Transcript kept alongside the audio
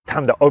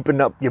Time to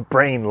open up your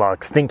brain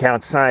locks. Think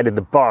outside of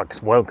the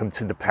box. Welcome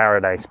to the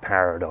Paradise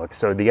Paradox.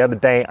 So the other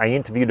day I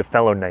interviewed a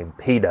fellow named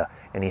Peter,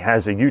 and he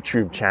has a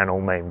YouTube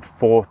channel named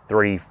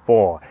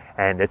 434.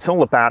 And it's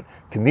all about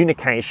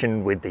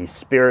communication with these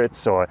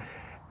spirits or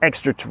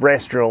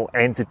extraterrestrial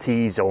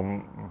entities or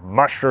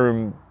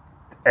mushroom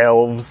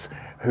elves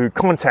who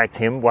contact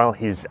him while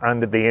he's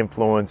under the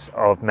influence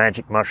of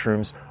magic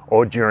mushrooms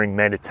or during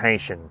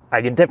meditation.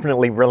 I can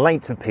definitely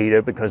relate to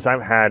Peter because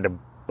I've had a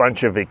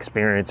bunch of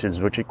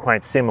experiences which are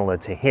quite similar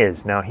to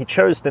his. Now, he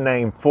chose the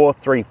name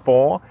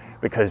 434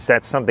 because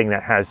that's something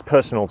that has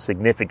personal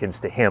significance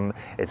to him.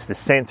 It's the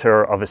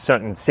center of a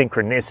certain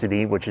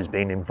synchronicity which has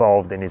been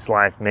involved in his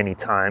life many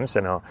times,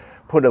 and I'll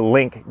put a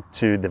link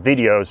to the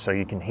video so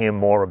you can hear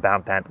more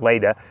about that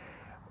later.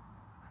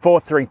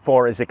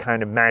 434 is a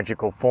kind of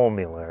magical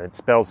formula. It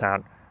spells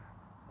out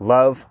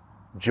love,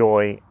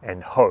 joy,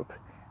 and hope.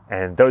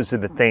 And those are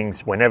the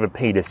things, whenever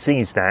Peter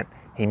sees that,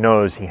 he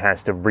knows he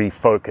has to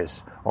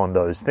refocus on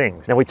those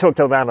things. Now, we talked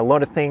about a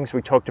lot of things.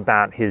 We talked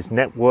about his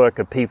network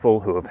of people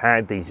who have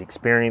had these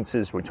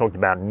experiences. We talked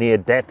about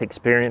near-death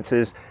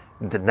experiences,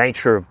 the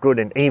nature of good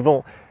and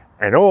evil,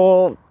 and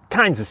all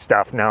kinds of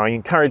stuff. Now, I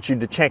encourage you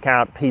to check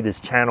out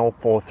Peter's channel,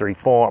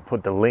 434. I'll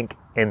put the link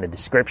in the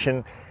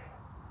description.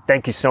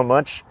 Thank you so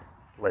much.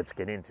 Let's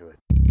get into it.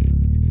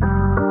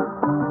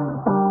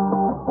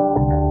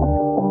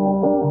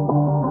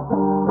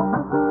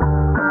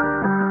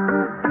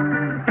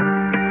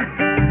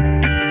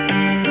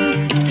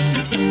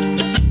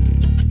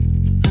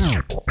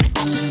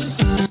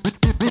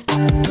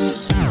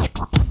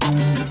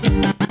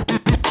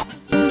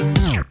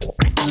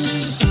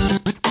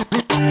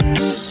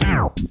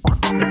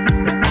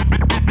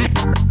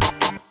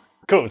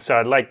 Cool. So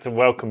I'd like to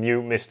welcome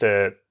you,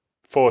 Mr.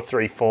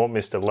 434,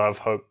 Mr.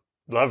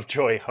 Love,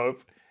 Joy,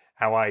 Hope.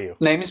 How are you?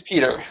 Name is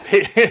Peter.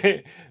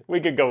 We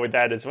could go with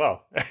that as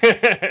well.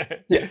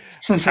 Yeah.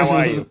 How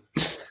are you?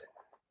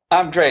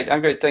 I'm great.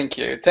 Thank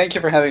you. Thank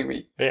you for having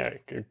me. Yeah,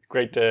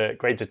 great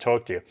to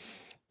talk to you.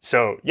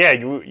 So, yeah,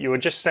 you were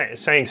just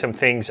saying some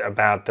things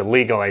about the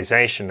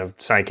legalization of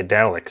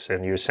psychedelics,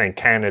 and you were saying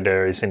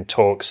Canada is in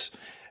talks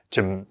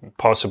to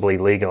possibly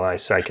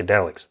legalize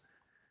psychedelics.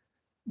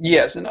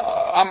 Yes, and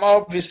I'm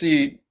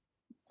obviously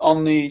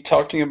only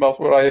talking about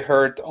what I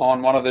heard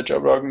on one of the Joe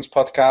Rogan's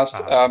podcasts.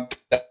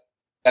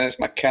 Dennis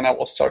McKenna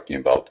was talking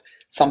about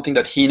something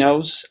that he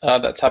knows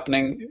that's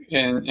happening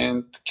in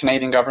the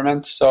Canadian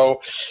government. So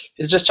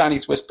it's just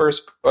Chinese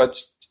whispers, but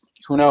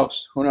who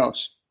knows? Who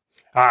knows?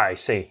 I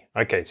see.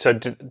 Okay, so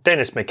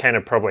Dennis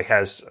McKenna probably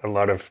has a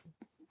lot of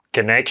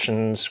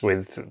connections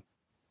with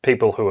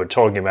people who are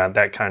talking about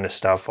that kind of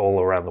stuff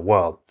all around the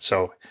world.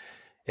 So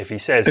if he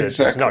says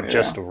it's not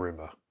just a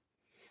rumor.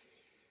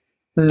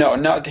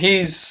 No,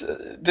 he's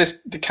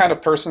the kind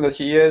of person that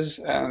he is,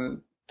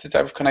 and the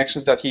type of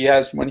connections that he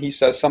has. When he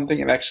says something,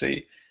 it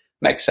actually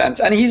makes sense.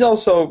 And he's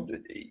also,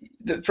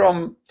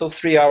 from those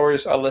 3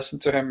 hours I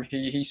listened to him,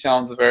 he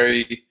sounds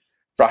very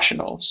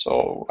rational.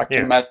 So I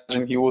can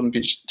imagine he wouldn't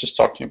be just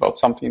talking about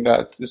something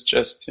that is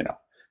just,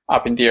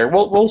 up in the air.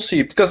 We'll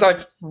see, because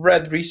I've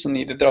read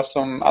recently that there are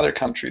some other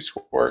countries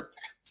who are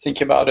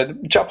thinking about it.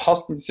 John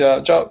Hopkins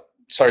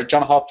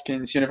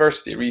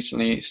University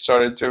recently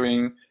started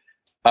doing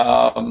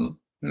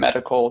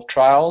medical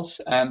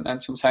trials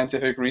and some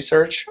scientific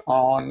research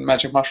on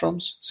magic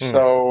mushrooms.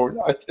 So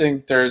I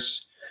think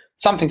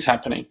something's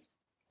happening.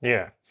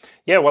 Yeah.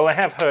 Well, I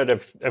have heard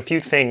of a few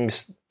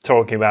things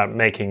talking about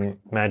making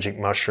magic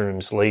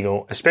mushrooms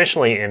legal,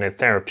 especially in a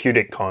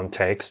therapeutic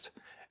context,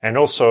 and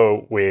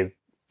also with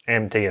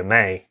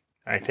MDMA.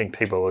 I think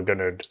people are going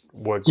to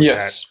work with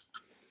that.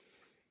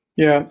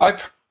 Yeah,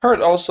 I've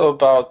heard also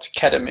about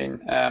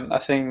ketamine. I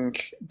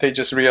think they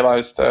just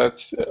realized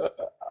that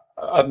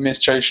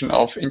administration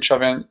of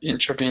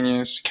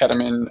intravenous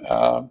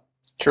ketamine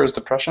cures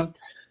depression.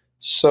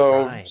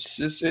 So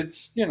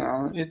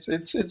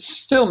it's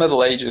still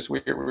Middle Ages.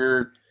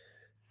 We're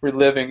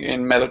living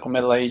in medical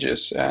Middle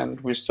Ages, and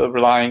we're still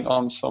relying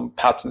on some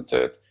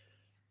patented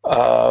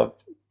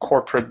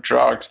corporate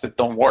drugs that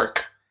don't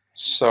work.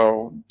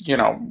 So,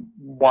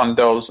 one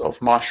dose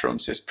of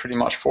mushrooms is pretty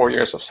much 4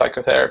 years of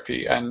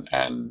psychotherapy and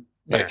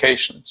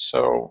medication.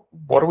 So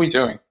what are we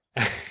doing?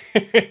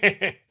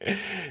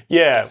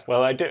 Yeah,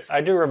 well,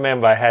 I do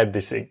remember I had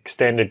this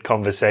extended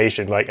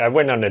conversation. Like, I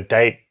went on a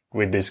date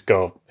with this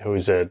girl who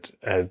was a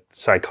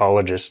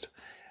psychologist,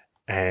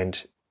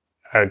 and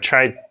I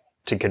tried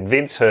to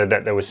convince her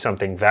that there was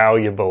something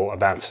valuable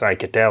about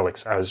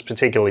psychedelics. I was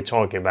particularly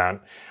talking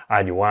about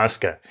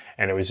ayahuasca,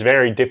 and it was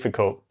very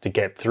difficult to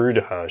get through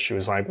to her. She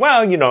was like,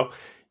 well,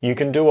 you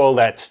can do all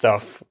that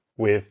stuff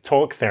with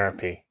talk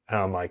therapy. And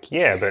I'm like,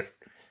 yeah, but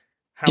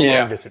how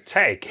long does it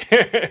take?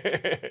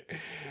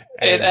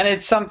 and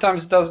it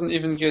sometimes doesn't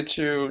even get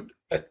you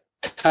a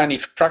tiny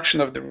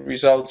fraction of the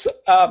results.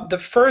 The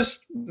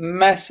first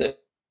message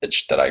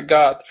that I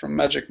got from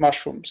magic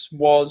mushrooms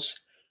was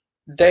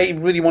they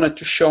really wanted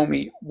to show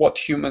me what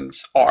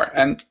humans are.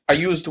 And I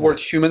use the word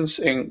humans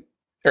in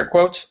air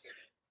quotes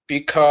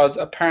because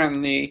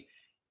apparently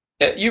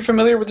You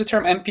familiar with the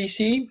term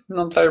NPC,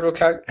 non-playable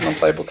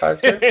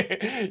character?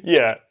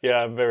 Yeah,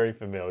 I'm very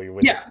familiar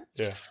with it. Yeah,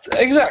 Yeah.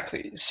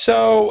 exactly.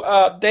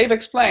 So they've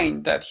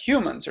explained that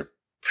humans are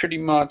pretty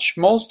much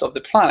most of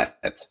the planet,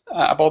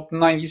 about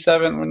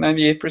 97 or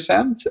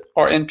 98%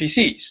 are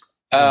NPCs.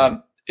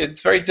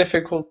 It's very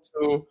difficult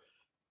to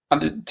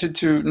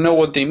know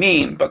what they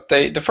mean, but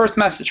the first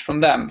message from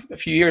them a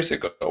few years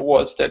ago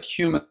was that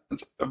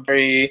humans are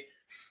very,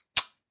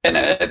 and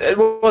it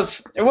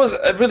was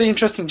a really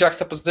interesting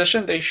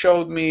juxtaposition. They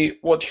showed me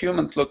what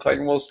humans look like.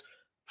 It was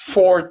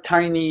four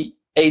tiny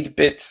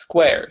 8-bit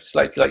squares,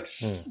 like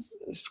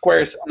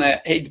squares on an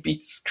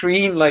 8-bit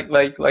screen, like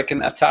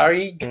an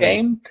Atari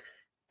game.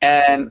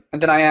 And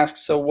then I asked,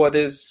 so what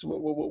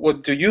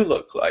do you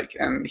look like?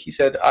 And he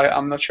said,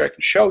 I'm not sure I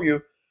can show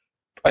you.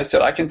 I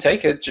said, I can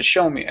take it, just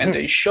show me. And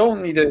they showed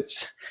me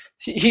that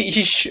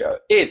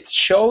it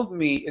showed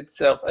me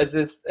itself as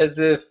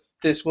if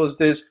this was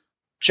this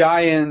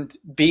giant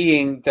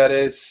being that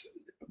is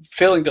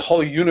filling the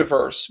whole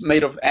universe,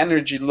 made of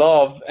energy,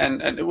 love,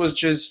 and it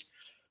was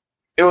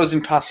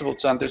impossible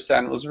to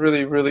understand. It was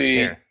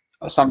really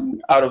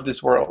something out of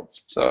this world.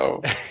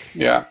 So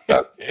yeah,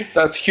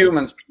 that's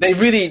humans. They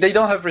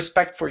don't have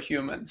respect for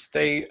humans.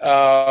 They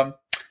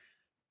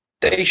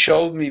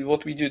showed me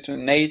what we do to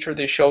nature.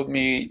 They showed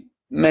me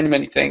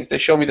many things. They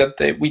showed me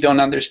that we don't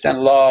understand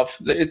love.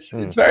 It's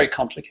very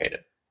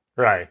complicated.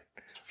 Right.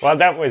 Well,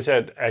 that was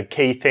a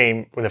key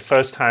theme when the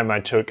first time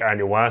I took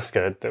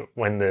ayahuasca,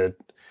 when the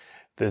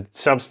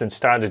substance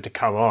started to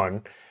come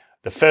on.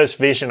 The first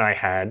vision I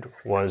had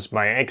was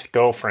my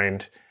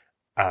ex-girlfriend.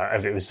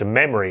 It was a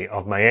memory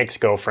of my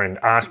ex-girlfriend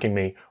asking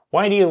me,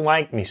 why do you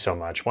like me so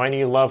much? Why do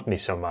you love me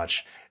so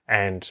much?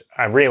 And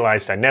I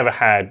realized I never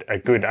had a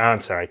good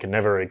answer. I could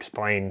never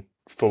explain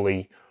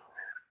fully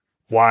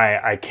why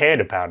I cared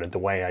about it the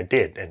way I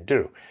did and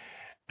do.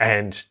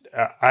 And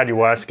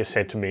ayahuasca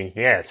said to me,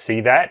 yeah,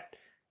 see that?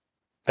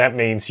 That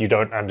means you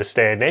don't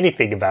understand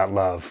anything about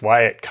love,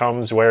 why it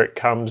comes, where it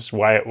comes,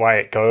 why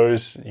it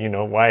goes,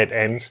 why it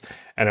ends.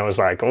 And I was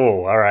like,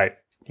 oh, all right,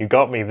 you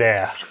got me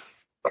there.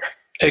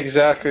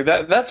 Exactly.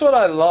 That's what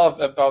I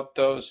love about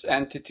those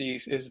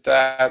entities is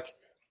that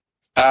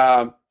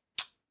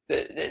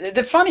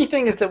the funny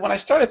thing is that when I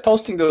started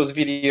posting those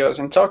videos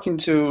and talking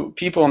to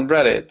people on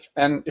Reddit,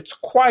 and it's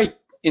quite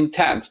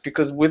intense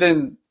because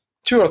within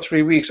 2 or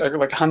 3 weeks I got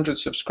like 100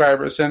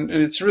 subscribers, and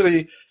it's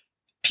really,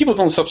 people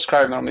don't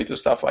subscribe normally to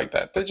stuff like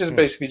that. They just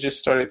basically just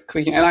started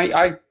clicking, and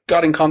I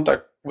got in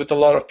contact with a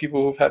lot of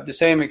people who've had the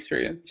same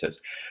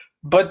experiences.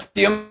 But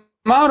the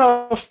amount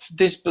of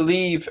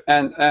disbelief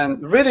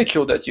and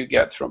ridicule that you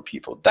get from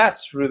people,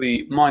 that's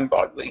really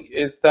mind-boggling,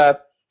 is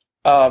that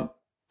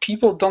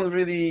people don't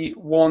really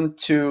want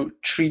to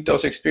treat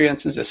those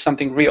experiences as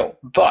something real.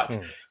 But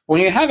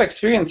when you have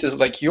experiences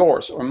like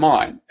yours or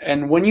mine,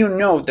 and when you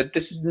know that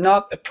this is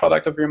not a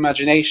product of your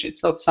imagination,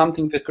 it's not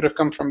something that could have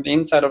come from the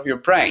inside of your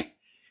brain,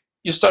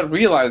 you start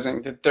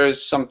realizing that there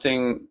is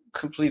something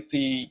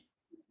completely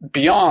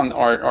beyond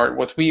our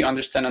what we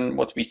understand and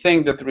what we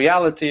think that the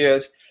reality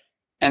is.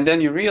 And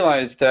then you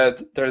realize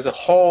that there's a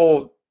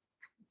whole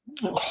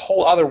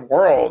other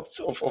world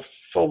of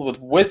filled with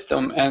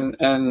wisdom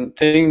and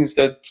things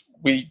that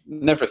we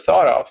never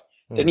thought of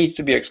that needs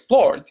to be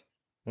explored.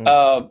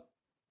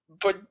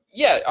 But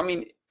yeah, I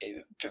mean,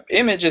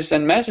 images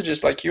and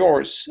messages like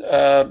yours,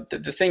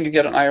 the thing you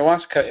get on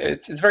ayahuasca,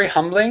 it's very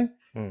humbling.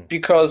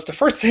 Because the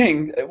first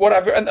thing,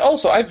 and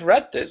also I've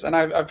read this and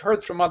I've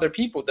heard from other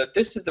people that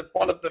this is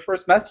one of the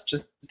first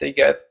messages they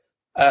get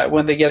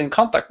when they get in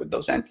contact with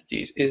those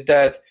entities, is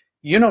that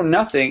you know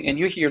nothing and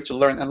you're here to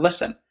learn and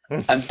listen.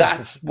 And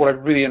that's what I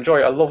really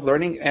enjoy. I love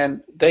learning,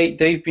 and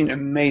they've been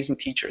amazing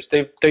teachers.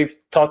 They've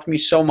taught me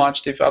so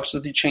much. They've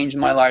absolutely changed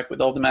my life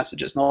with all the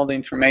messages and all the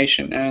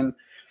information. And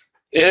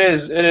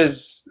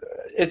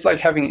it's like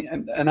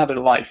having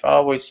another life. I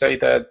always say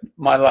that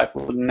my life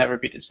will never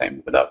be the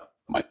same without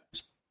my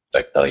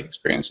psychedelic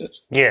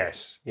experiences.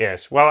 Yes.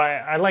 Well,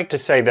 I like to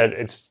say that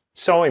it's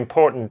so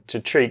important to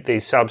treat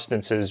these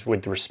substances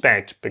with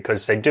respect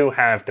because they do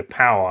have the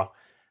power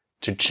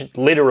to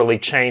literally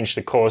change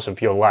the course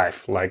of your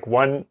life. Like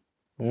one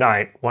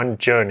night, one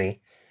journey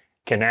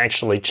can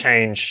actually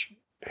change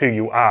who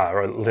you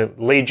are or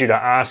lead you to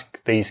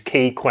ask these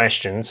key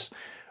questions,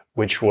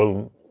 which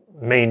will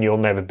mean you'll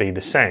never be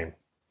the same.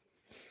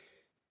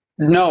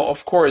 No,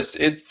 of course.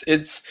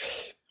 It's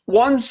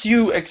once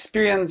you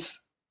experience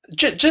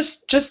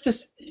just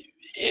this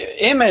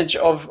image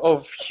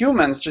of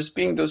humans just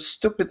being those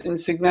stupid,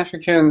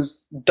 insignificant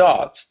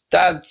dots,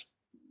 that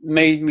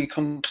made me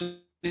completely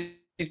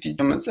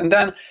humans. And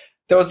then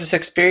there was this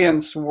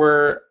experience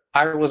where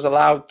I was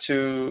allowed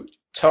to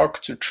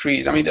talk to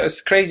trees. I mean,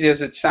 as crazy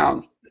as it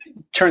sounds,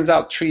 it turns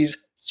out trees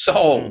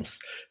souls.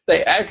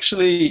 They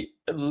actually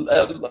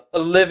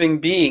living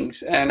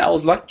beings, and I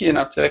was lucky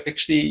enough to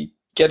actually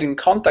get in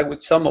contact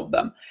with some of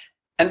them.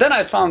 And then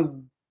I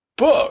found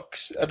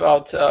books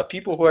about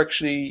people who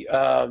actually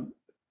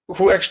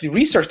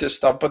research this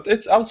stuff, but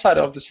it's outside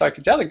of the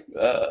psychedelic,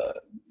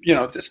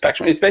 the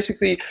spectrum. It's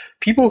basically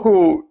people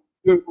who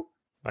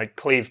Like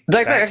Cleve.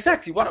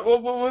 Exactly. What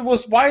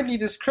was widely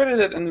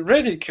discredited and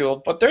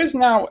ridiculed, but there is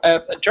now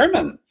a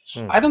German.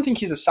 I don't think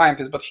he's a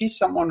scientist, but he's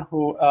someone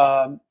who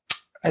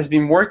has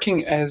been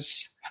working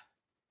as,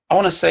 I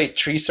want to say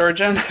tree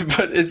surgeon,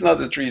 but it's not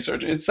a tree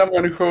surgeon. It's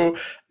someone who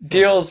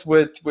deals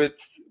with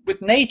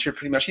nature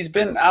pretty much. He's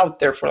been out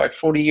there for like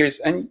 40 years,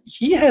 and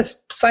he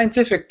has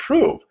scientific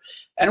proof.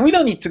 And we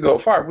don't need to go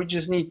far. We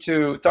just need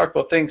to talk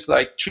about things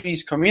like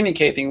trees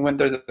communicating when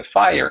there's a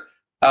fire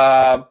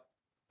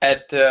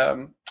at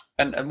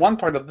one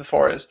part of the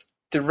forest.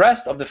 The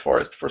rest of the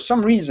forest, for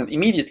some reason,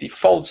 immediately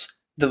folds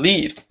the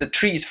leaves. The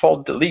trees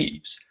fold the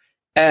leaves,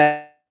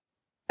 and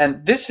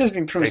this has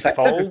been proven. They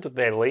fold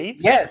their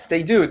leaves? Yes,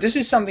 they do. This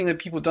is something that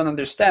people don't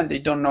understand. They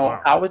don't know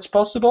how it's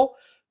possible.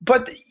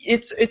 But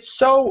it's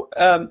so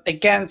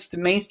against the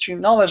mainstream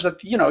knowledge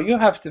that, you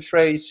have the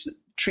phrase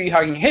tree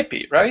hugging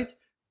hippie, right?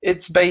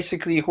 It's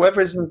basically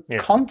whoever is in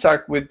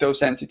contact with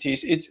those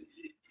entities, it's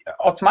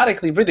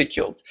automatically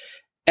ridiculed.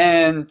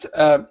 And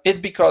it's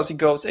because it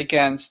goes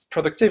against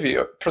productivity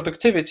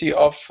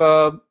of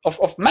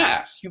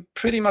mass. You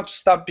pretty much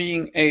stop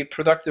being a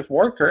productive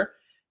worker,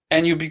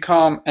 and you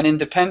become an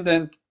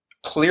independent,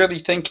 clearly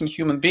thinking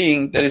human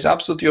being that is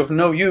absolutely of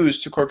no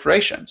use to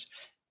corporations.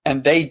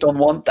 And they don't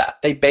want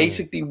that. They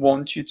basically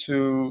want you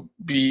to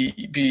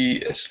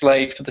be a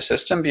slave to the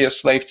system, be a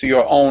slave to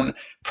your own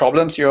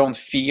problems, your own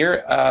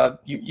fear.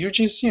 You're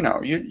just,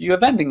 you're a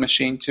vending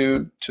machine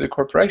to the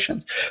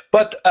corporations.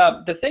 But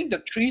the thing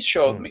that trees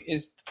showed me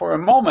is, for a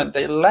moment,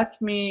 they let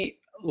me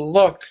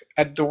look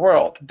at the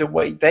world the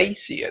way they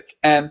see it.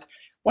 And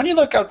when you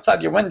look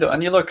outside your window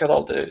and you look at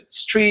all the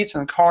streets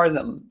and cars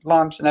and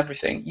lamps and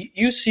everything,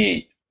 you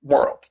see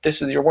world.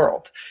 This is your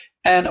world.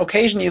 And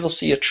occasionally you'll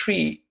see a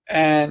tree,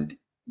 and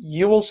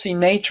you will see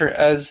nature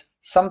as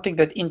something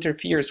that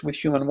interferes with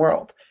human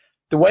world.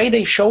 The way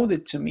they showed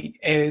it to me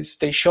is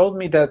they showed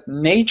me that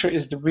nature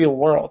is the real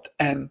world,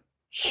 and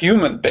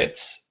human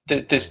bits,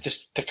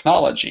 this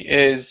technology,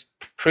 is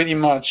pretty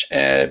much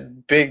a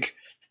big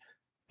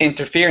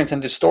interference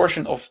and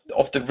distortion of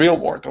the real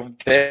world, of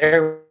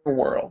their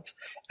world.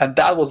 And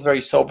that was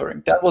very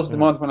sobering. That was the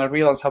moment when I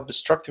realized how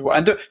destructive it was.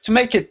 And to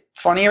make it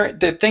funnier,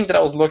 the thing that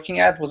I was looking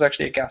at was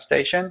actually a gas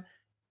station.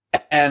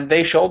 And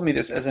they showed me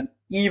this as an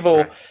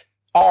evil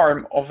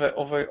arm of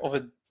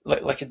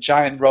a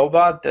giant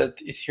robot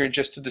that is here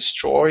just to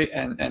destroy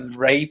and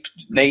rape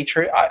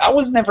nature. I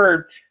was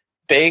never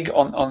big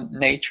on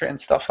nature and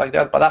stuff like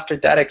that, but after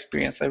that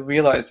experience, I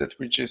realized that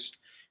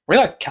we're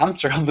like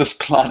cancer on this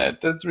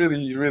planet. That's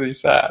really, really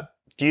sad.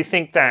 Do you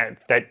think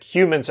that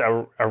humans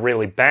are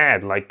really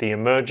bad, like the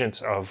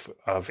emergence of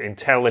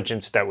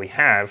intelligence that we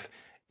have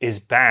is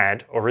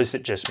bad, or is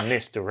it just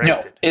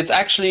misdirected? No, it's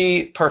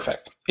actually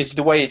perfect. It's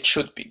the way it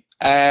should be.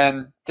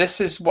 And this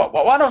is what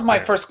one of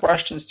my first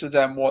questions to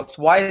them was,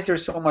 why is there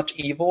so much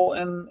evil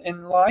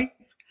in life?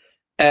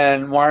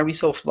 And why are we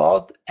so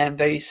flawed? And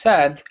they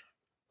said,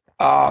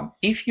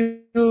 this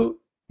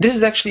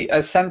is actually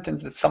a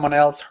sentence that someone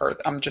else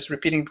heard. I'm just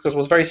repeating because it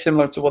was very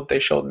similar to what they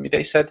showed me.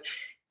 They said,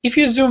 if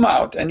you zoom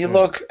out and you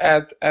look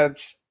at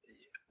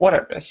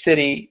whatever, a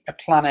city, a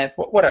planet,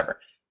 whatever,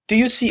 do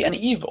you see an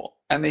evil?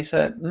 And they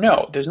said,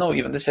 no, there's no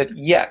evil. They said,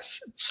 yes.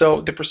 So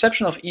the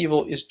perception of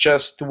evil is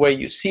just the way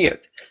you see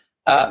it.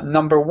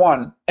 Number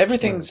one,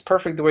 everything's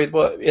perfect the way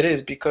it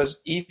is,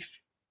 because if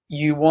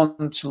you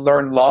want to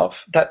learn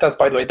love, that's,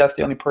 by the way, that's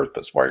the only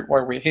purpose why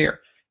we're here.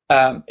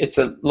 It's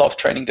a love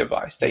training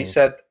device. They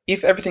said,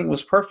 if everything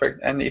was perfect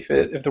and if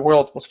the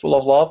world was full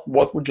of love,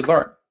 what would you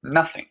learn?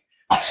 Nothing.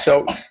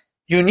 So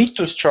you need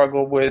to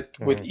struggle with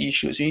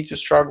issues. You need to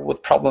struggle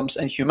with problems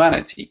and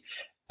humanity.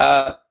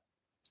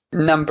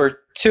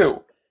 Number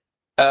two,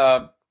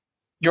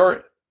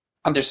 your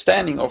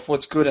understanding of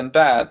what's good and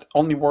bad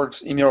only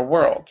works in your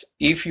world.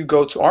 If you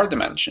go to our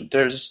dimension,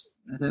 there's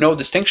no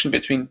distinction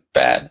between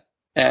bad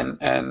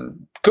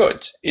and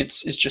good.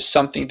 It's just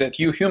something that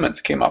you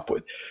humans came up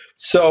with.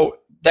 So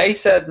they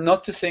said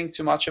not to think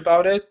too much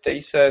about it. They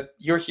said,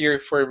 you're here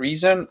for a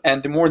reason,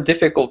 and the more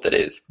difficult it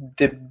is,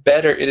 the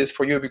better it is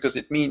for you, because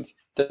it means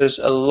there's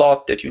a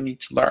lot that you need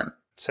to learn.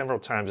 Several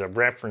times I've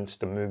referenced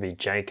the movie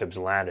Jacob's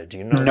Ladder. Do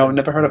you know? No,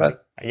 never heard of it.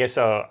 I guess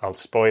I'll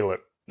spoil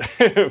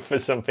it for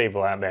some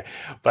people out there.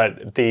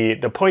 But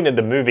the point of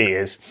the movie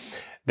is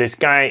this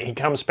guy, he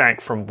comes back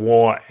from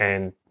war,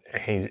 and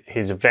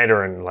he's a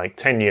veteran, like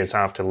 10 years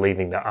after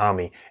leaving the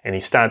army, and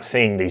he starts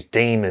seeing these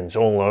demons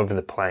all over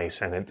the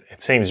place, and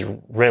it seems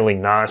really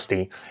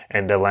nasty,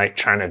 and they're like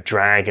trying to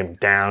drag him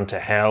down to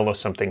hell or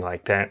something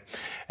like that.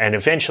 And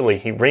eventually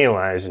he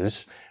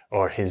realizes,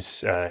 or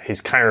his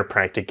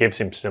chiropractor gives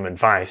him some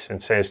advice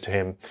and says to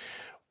him,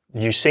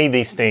 you see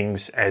these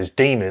things as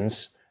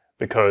demons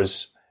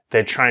because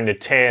they're trying to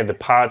tear the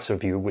parts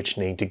of you which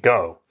need to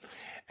go.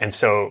 And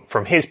so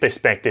from his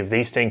perspective,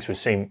 these things would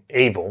seem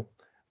evil,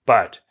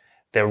 but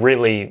they're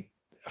really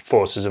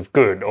forces of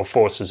good, or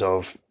forces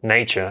of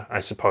nature, I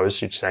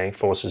suppose you'd say,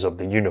 forces of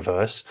the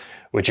universe,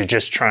 which are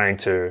just trying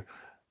to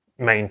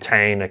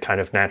maintain a kind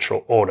of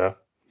natural order.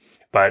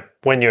 But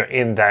when you're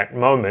in that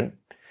moment,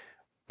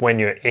 when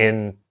you're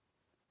in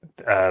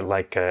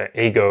like a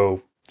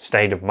ego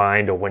state of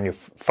mind, or when you're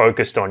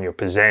focused on your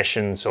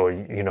possessions or,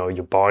 you know,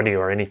 your body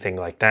or anything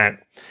like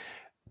that,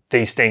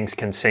 these things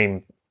can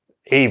seem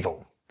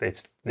evil.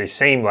 They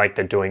seem like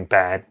they're doing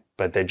bad,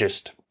 but they're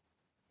just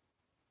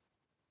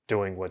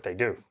doing what they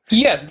do.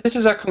 Yes, this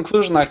is a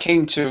conclusion I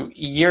came to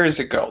years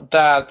ago,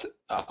 that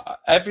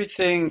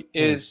everything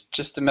is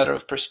just a matter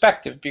of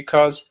perspective.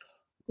 Because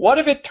what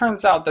if it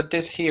turns out that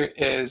this here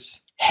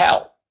is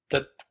hell,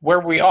 that where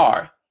we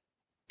are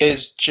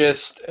is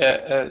just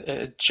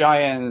a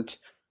giant,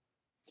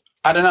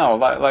 I don't know,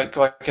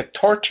 like a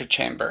torture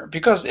chamber?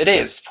 Because it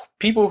is.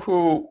 People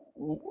who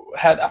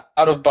had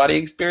out of body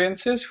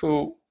experiences,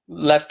 who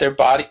left their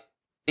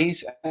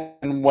bodies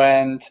and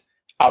went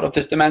out of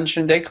this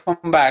dimension, they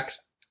come back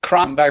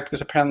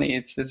because apparently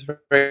it's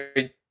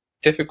very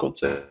difficult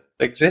to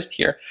exist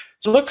here.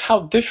 So look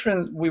how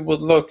different we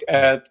would look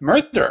at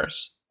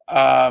murderers,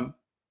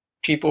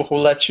 people who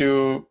let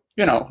you,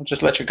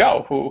 just let you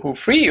go, who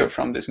free you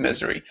from this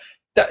misery.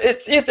 That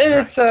it's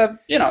it's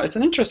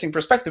an interesting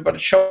perspective, but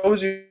it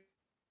shows you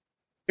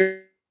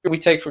we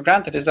take for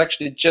granted is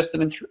actually just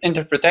an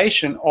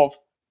interpretation of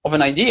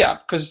an idea,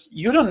 because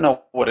you don't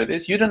know what it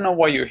is, you don't know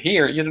why you're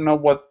here, you don't know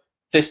what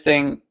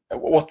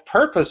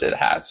purpose it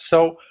has.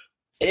 So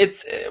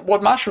it's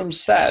what Mushroom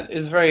said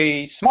is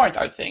very smart.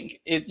 I think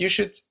you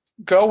should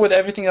go with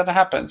everything that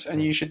happens,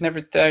 and you should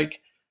never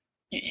take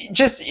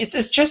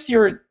it's just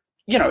your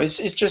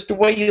it's just the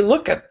way you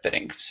look at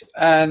things,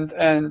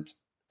 and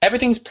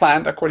everything's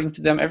planned according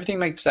to them, everything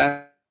makes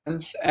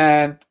sense,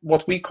 and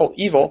what we call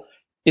evil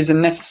is a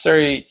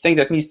necessary thing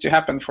that needs to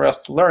happen for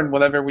us to learn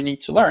whatever we need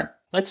to learn.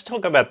 Let's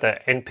talk about the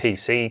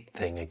NPC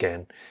thing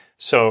again.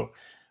 So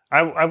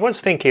I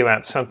was thinking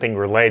about something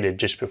related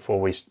just before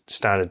we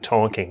started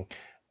talking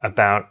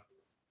about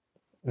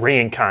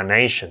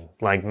reincarnation.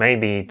 Like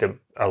maybe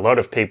a lot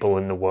of people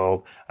in the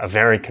world are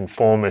very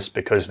conformist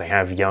because they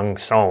have young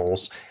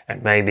souls,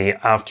 and maybe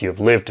after you've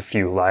lived a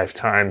few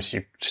lifetimes,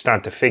 you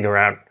start to figure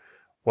out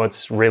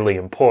what's really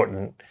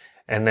important,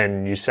 and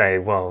then you say,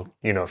 well,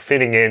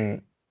 fitting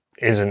in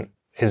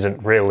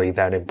isn't really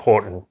that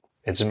important.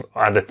 It's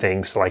other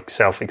things like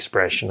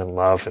self-expression and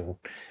love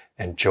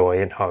and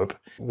joy and hope.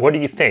 What do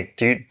you think?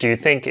 Do you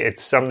think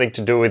it's something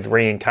to do with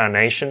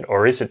reincarnation,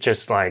 or is it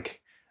just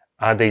like,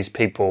 are these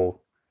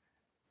people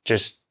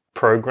just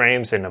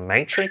programs in a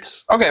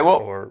matrix? Okay, well,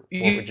 or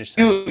what would you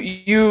say?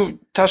 You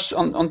touched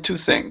on two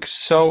things.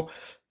 So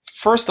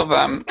first of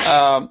them,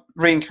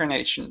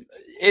 reincarnation.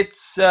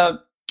 It's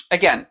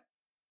again,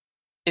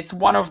 it's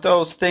one of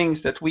those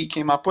things that we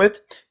came up with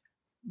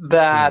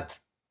that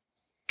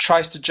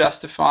tries to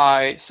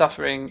justify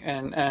suffering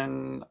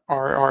and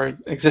our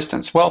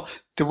existence. Well,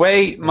 the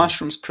way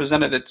Mushrooms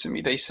presented it to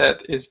me, they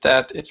said, is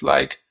that it's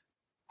like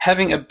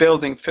having a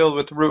building filled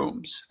with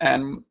rooms,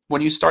 and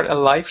when you start a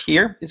life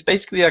here, it's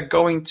basically like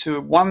going to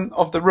one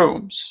of the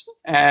rooms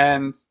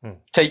and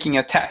taking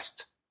a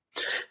test.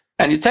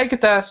 And you take a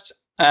test,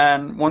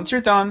 and once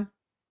you're done,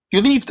 you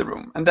leave the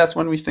room, and that's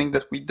when we think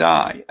that we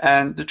die.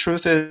 And the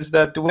truth is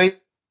that the way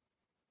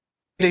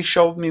they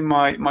showed me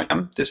my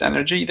this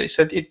energy, they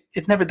said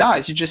it never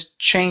dies. You just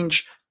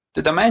change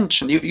the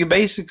dimension. You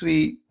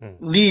basically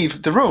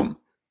leave the room.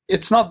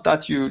 It's not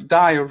that you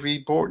die or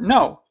reborn.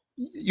 No,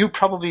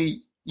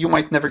 you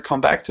might never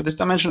come back to this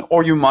dimension,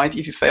 or you might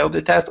if you fail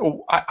the test.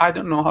 Or I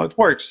don't know how it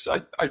works.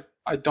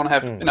 I don't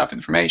have enough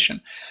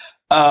information.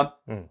 But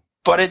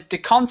the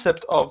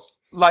concept of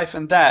life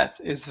and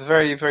death is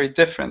very, very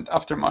different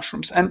after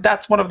Mushrooms, and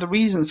that's one of the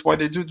reasons why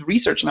they do the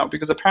research now,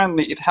 because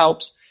apparently it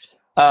helps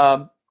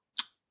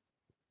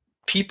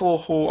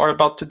people who are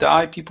about to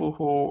die, people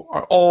who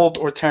are old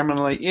or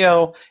terminally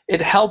ill.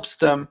 It helps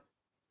them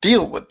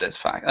deal with this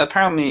fact.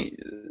 Apparently,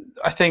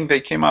 I think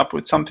they came up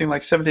with something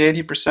like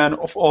 70-80%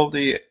 of all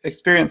the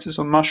experiences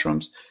on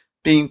mushrooms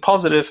being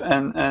positive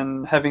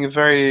and having a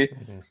very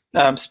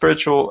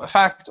spiritual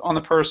effect on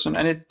a person,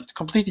 and it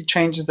completely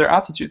changes their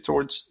attitude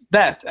towards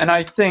death. And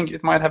I think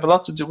it might have a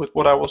lot to do with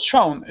what I was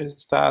shown,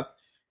 is that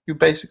you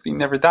basically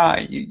never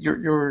die.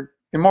 You're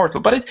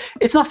immortal. But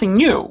it's nothing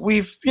new.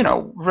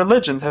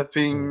 Religions have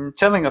been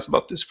telling us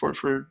about this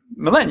for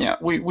millennia.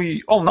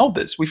 We all know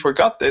this. We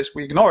forgot this.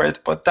 We ignore it,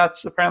 but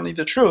that's apparently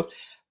the truth.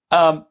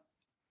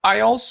 I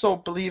also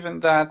believe in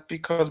that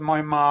because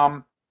my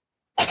mom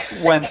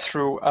went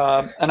through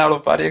an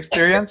out-of-body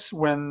experience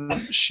when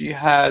she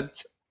had,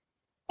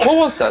 what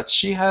was that?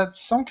 She had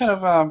some kind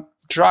of a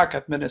drug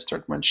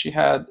administered when she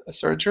had a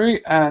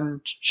surgery, and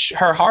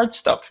her heart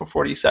stopped for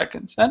 40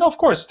 seconds. And of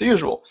course, the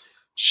usual.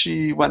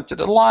 She went to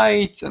the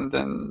light, and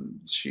then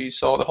she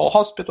saw the whole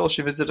hospital.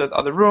 She visited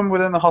other room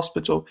within the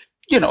hospital,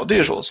 the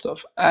usual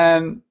stuff.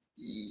 And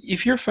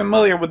if you're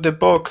familiar with the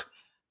book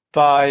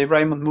by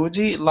Raymond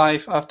Moody,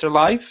 Life After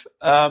Life,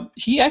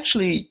 he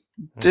actually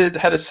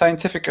had a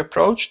scientific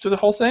approach to the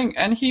whole thing,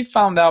 and he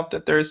found out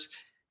that there's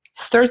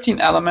 13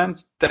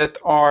 elements that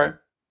are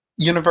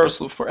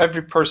universal for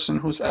every person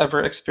who's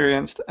ever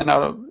experienced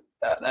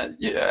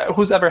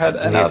who's ever had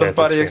an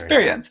out-of-body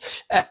experience.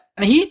 And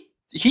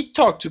he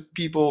talked to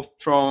people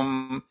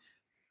from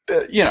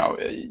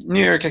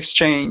New York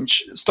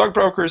Exchange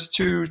stockbrokers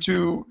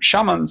to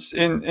shamans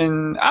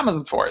in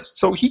Amazon forest.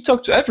 So he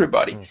talked to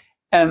everybody.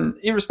 And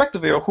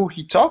irrespective of who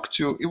he talked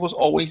to, it was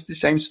always the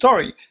same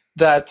story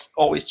that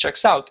always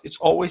checks out. It's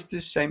always the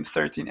same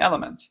 13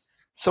 elements.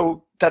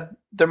 So that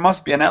there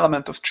must be an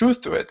element of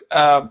truth to it.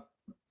 I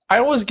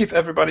always give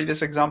everybody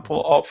this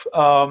example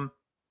of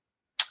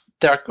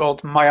they're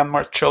called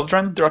Myanmar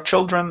children. There are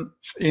children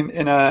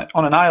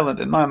on an island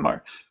in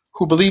Myanmar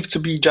who believe to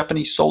be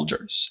Japanese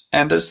soldiers,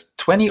 and there's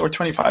 20 or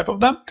 25 of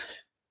them.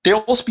 They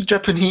all speak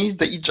Japanese.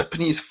 They eat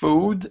Japanese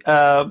food.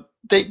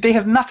 They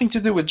have nothing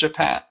to do with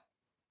Japan.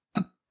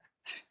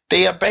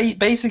 They are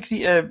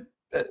basically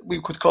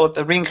we could call it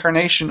a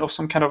reincarnation of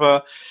some kind of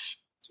a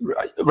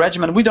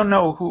regiment. We don't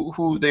know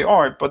who they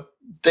are, but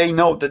they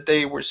know that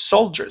they were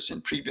soldiers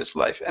in previous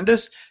life. And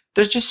there's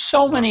just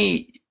so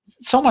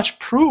much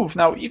proof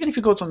now. Even if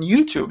you go on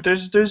YouTube,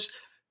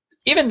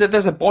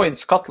 there's a boy in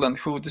Scotland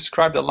who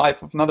described the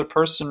life of another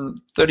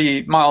person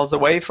 30 miles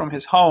away from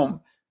his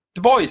home.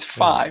 The boy is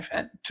 5,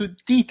 and to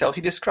detail, he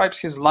describes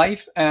his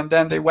life, and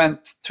then they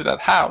went to that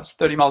house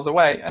 30 miles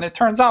away, and it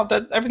turns out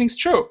that everything's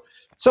true.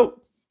 So,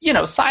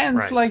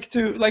 science like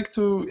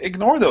to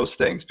ignore those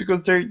things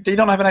because they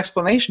don't have an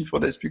explanation for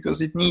this,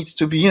 because it needs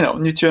to be,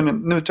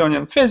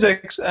 Newtonian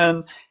physics,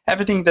 and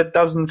everything that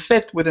doesn't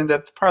fit within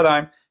that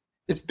paradigm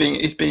is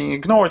being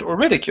ignored or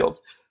ridiculed.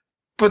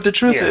 But the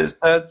truth is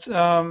that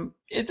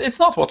it's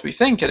not what we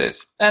think it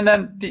is. And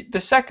then the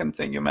second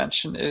thing you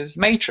mentioned is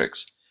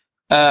Matrix.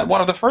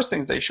 One of the first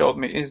things they showed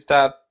me is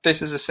that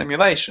this is a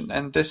simulation,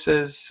 and this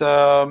is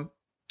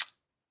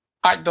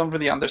I don't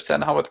really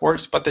understand how it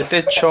works, but they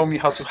did show me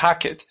how to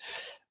hack it.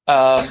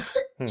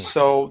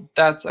 So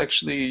that's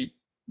actually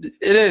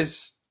it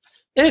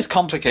is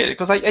complicated,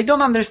 because I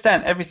don't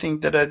understand everything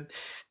that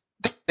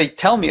they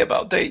tell me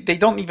about. They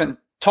don't even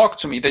talk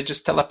to me. They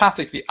just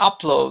telepathically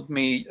upload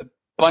me a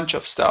bunch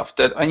of stuff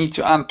that I need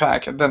to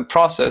unpack and then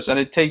process, and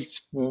it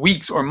takes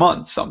weeks or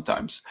months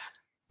sometimes.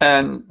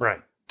 And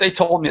they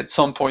told me at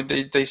some point,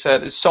 they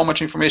said, it's so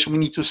much information, we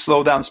need to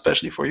slow down,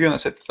 especially for you. And I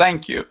said,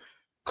 thank you,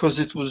 because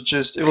it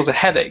was a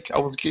headache. I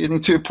was getting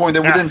to a point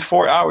that within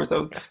 4 hours, I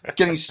was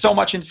getting so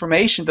much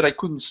information that I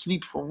couldn't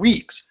sleep for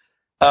weeks,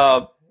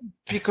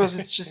 because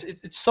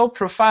it's so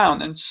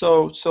profound and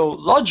so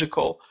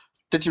logical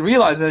that you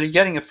realize that you're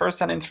getting a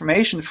first-hand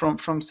information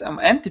from some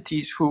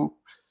entities who,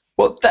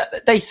 well,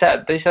 they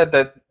said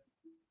that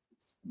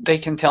they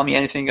can tell me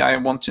anything I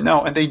want to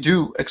know, and they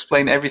do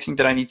explain everything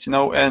that I need to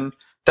know. And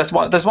that's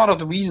one of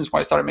the reasons why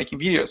I started making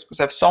videos,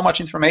 because I have so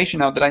much information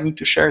now that I need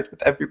to share it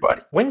with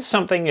everybody. When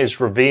something is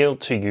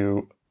revealed to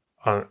you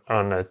on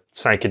a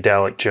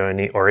psychedelic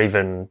journey, or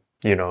even,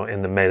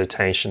 in the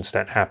meditations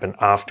that happen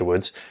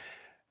afterwards,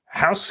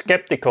 how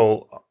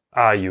skeptical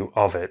are you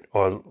of it?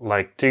 Or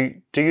do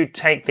you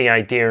take the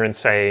idea and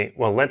say,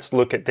 well, let's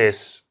look at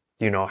this,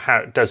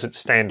 how does it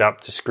stand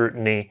up to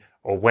scrutiny,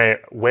 or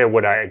where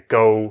would I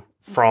go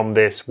from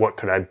this? What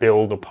could I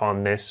build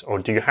upon this? Or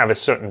do you have a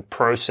certain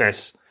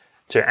process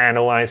to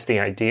analyze the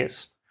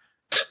ideas?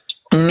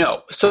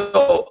 No.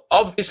 So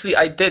obviously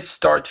I did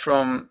start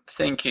from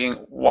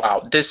thinking,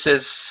 wow, this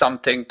is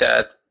something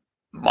that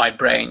my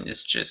brain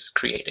is just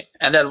creating.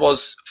 And that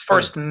was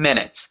first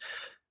minutes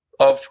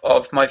of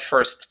my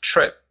first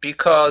trip,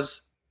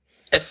 because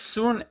as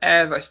soon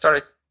as I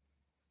started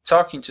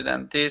talking to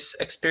them, this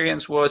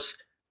experience was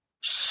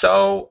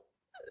so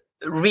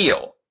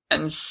real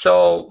and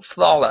so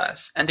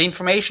flawless, and the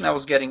information I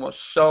was getting was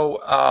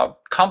so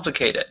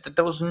complicated that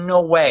there was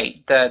no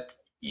way that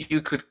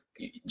you could.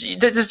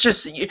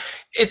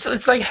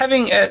 It's like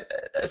having a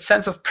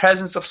sense of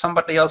presence of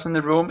somebody else in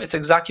the room. It's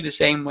exactly the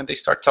same when they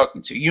start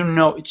talking to you.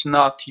 It's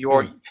not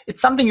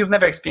it's something you've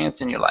never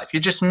experienced in your life. You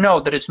just know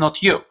that it's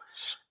not you.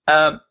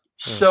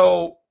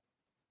 So,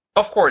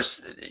 of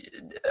course,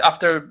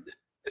 after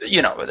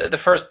the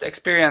first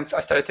experience, I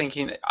started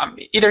thinking I'm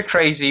either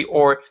crazy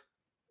or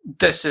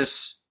this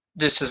is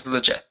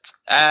legit.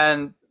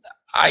 And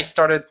I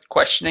started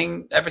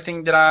questioning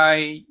everything that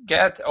I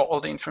get, all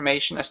the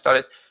information. I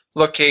started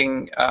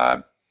looking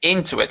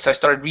into it. So I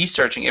started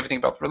researching everything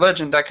about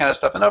religion, that kind of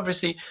stuff. And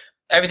obviously,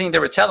 everything they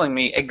were telling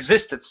me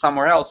existed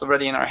somewhere else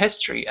already in our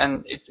history,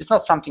 and it's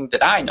not something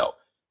that I know.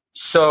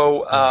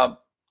 So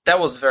that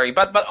was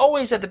but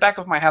always at the back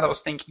of my head, I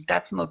was thinking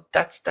that's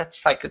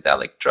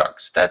psychedelic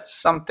drugs. That's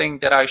something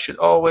that I should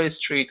always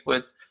treat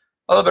with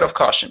a little bit of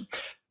caution.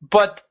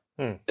 But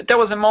there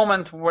was a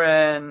moment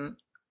when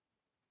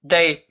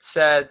they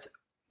said,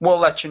 we'll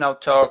let you now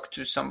talk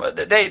to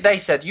somebody. They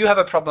said, you have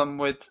a problem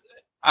with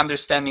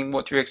understanding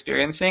what you're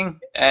experiencing,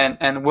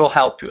 and we'll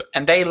help you.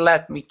 And they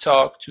let me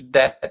talk to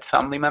dead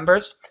family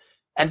members.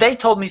 And they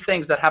told me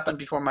things that happened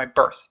before my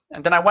birth.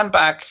 And then I went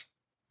back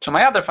to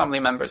my other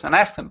family members and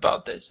asked them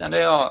about this. And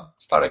they all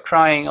started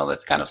crying, all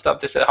this kind of stuff.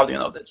 They said, how do you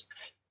know this?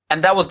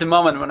 And that was the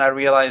moment when I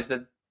realized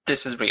that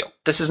this is real.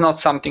 This is not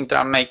something that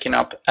I'm making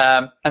up.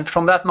 And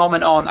from that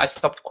moment on, I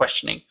stopped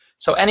questioning.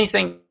 So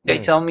anything they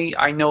tell me,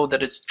 I know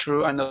that it's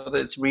true. I know that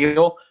it's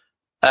real.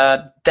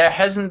 There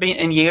hasn't been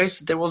in years.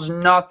 There was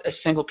not a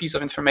single piece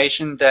of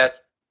information that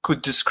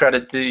could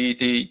discredit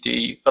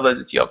the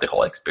validity of the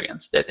whole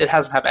experience. It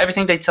hasn't happened.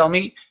 Everything they tell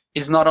me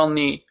is not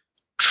only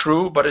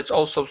true, but it's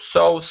also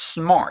so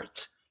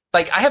smart.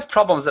 Like, I have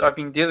problems that I've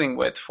been dealing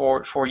with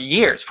for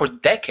years, for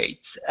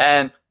decades,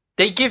 and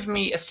they give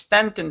me a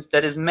sentence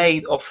that is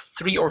made of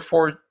 3 or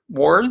 4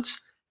 words,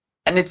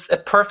 and it's a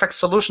perfect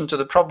solution to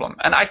the problem.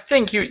 And I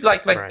think you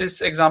like Right.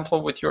 this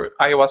example with your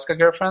ayahuasca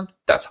girlfriend.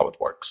 That's how it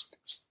works.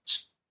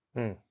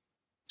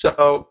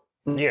 So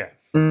Yeah.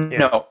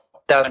 no,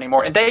 that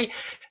anymore. And they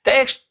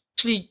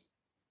actually,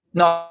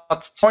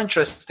 not so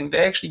interesting.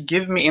 They actually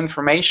give me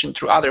information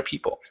through other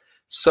people.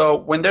 So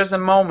when there's a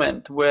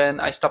moment when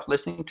I stop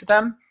listening to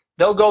them,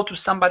 they'll go to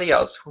somebody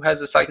else who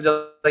has a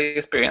psychedelic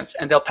experience,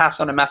 and they'll pass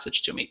on a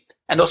message to me.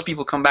 And those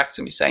people come back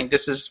to me saying,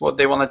 this is what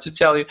they wanted to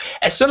tell you.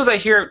 As soon as I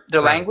hear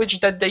the language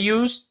that they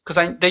use,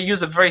 because they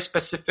use a very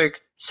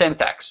specific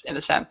syntax in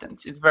the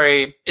sentence. It's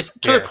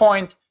to the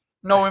point,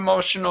 no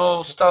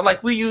emotional stuff.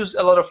 Like, we use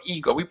a lot of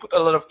ego. We put a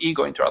lot of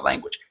ego into our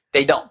language.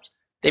 They don't.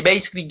 They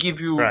basically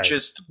give you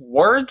just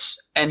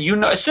words, and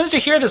as soon as you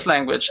hear this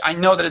language, I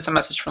know that it's a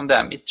message from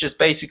them. It's just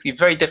basically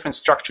very different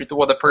structure to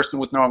what a person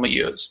would normally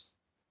use.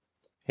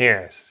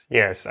 Yes.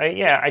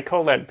 I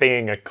call that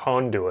being a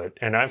conduit,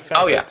 and I've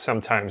felt it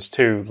sometimes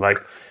too. Like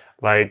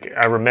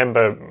I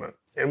remember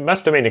it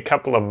must have been a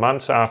couple of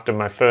months after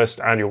my first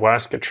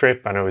ayahuasca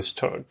trip, and I was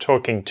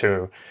talking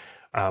to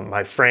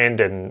my friend,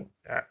 and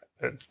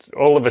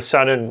all of a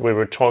sudden we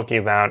were talking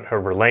about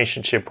her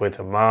relationship with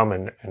her mom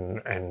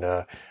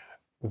and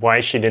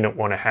why she didn't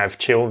want to have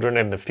children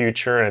in the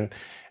future,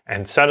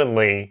 and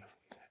suddenly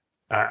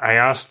I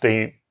asked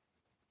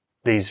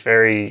these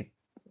very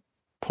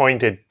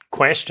pointed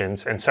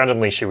questions, and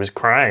suddenly she was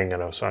crying,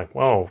 and I was like,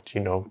 whoa,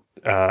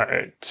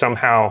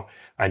 somehow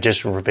I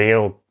just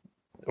revealed,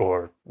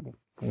 or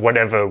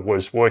whatever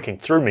was working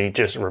through me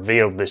just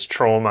revealed this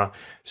trauma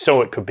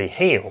so it could be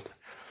healed.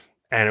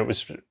 And it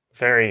was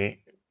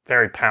very,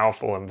 very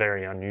powerful and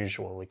very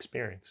unusual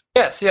experience.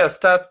 Yes,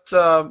 that's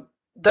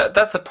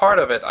a part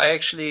of it.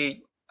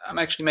 I'm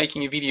actually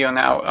making a video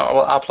now. I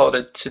will upload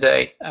it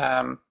today.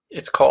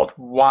 It's called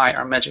 "Why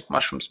Are Magic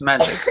Mushrooms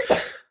Magic?"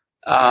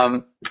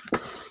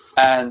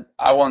 And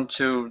I want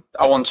to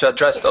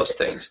address those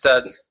things,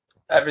 that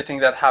everything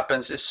that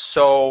happens is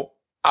so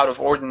out of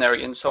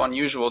ordinary and so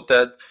unusual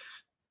that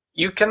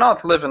you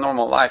cannot live a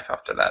normal life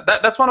after that.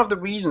 That's one of the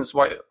reasons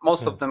why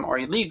most of them are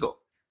illegal.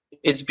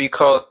 It's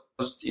because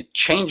it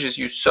changes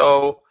you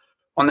so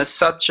on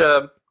such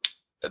a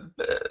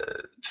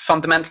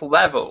fundamental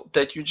level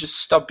that you just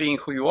stop being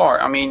who you are.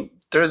 I mean,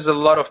 there's a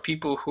lot of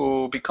people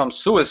who become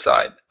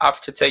suicide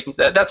after taking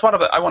that. That's one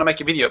of it. I want to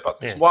make a video about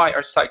this. Why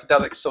are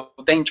psychedelics so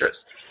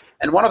dangerous?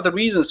 And one of the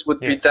reasons would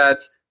be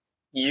that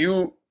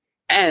you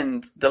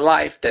end the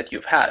life that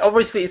you've had.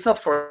 Obviously, it's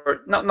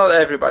not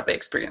everybody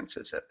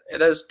experiences it.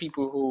 There's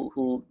people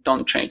who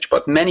don't change,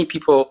 but many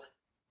people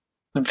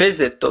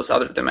visit those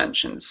other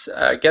dimensions,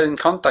 get in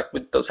contact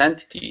with those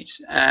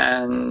entities,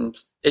 and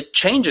it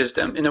changes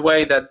them in a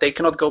way that they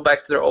cannot go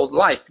back to their old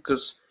life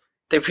because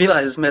they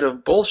realize it's made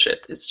of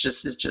bullshit. It's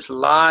just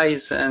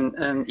lies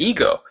and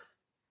ego,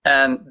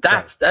 and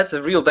that's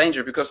a real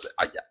danger. Because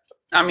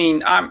I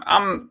mean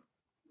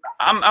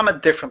I'm a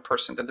different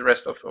person than the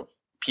rest of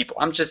people.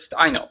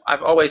 I know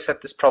I've always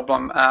had this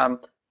problem.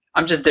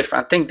 I'm just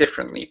different. I think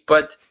differently,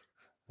 but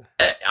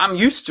I'm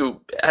used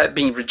to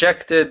being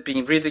rejected,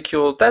 being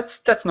ridiculed.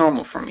 That's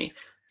normal for me.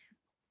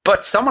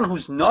 But someone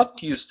who's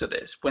not used to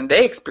this, when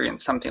they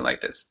experience something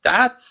like this,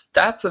 that's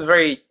a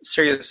very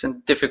serious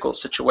and difficult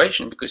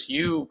situation, because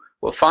you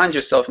will find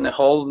yourself in a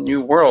whole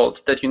new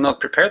world that you're not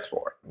prepared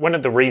for. One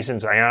of the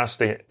reasons I asked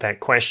that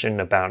question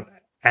about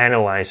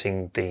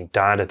analyzing the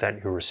data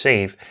that you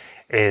receive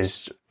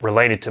is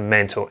related to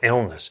mental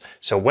illness.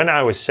 So when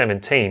I was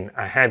 17,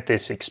 I had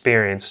this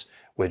experience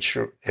which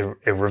it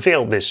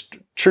revealed this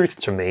truth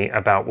to me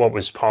about what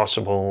was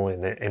possible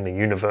in the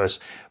universe.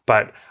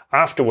 But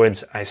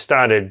afterwards, I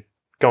started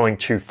going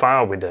too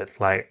far with it.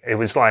 Like, it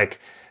was like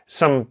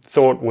some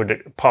thought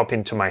would pop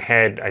into my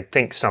head. I'd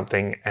think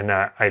something, and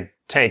I'd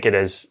take it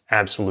as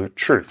absolute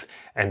truth.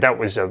 And that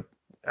was a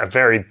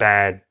very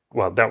bad,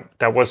 well,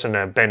 that wasn't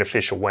a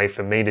beneficial way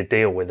for me to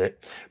deal with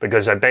it,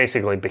 because I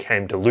basically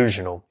became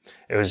delusional.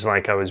 It was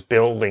like I was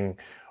building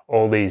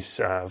all these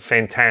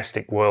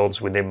fantastic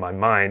worlds within my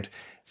mind,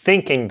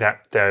 thinking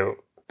that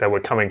they were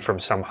coming from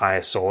some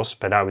higher source,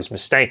 but I was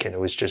mistaken. It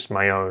was just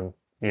my own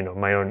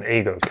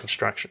ego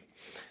construction.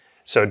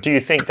 So do you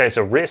think there's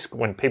a risk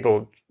when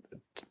people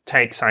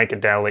take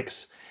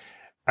psychedelics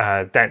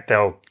that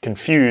they'll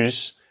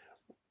confuse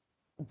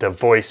the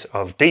voice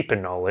of deeper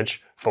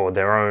knowledge for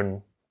their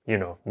own,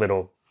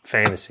 little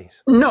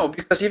fantasies? No,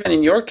 because even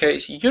in your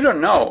case, you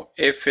don't know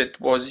if it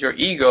was your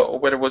ego or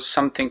whether it was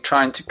something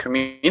trying to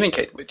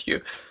communicate with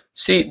you.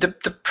 See, the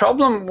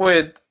problem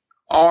with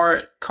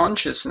our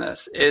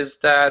consciousness is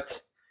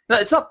that, no,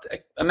 it's not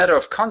a matter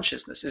of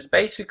consciousness. It's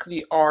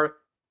basically our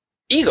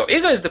ego.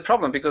 Ego is the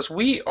problem, because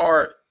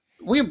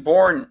we're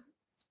born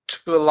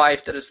to a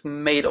life that is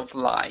made of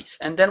lies,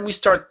 and then we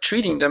start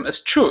treating them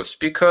as truths,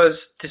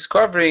 because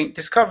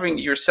discovering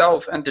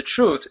yourself and the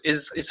truth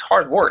is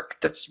hard work.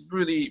 That's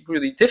really,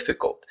 really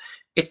difficult.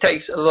 It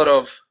takes a lot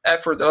of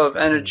effort, a lot of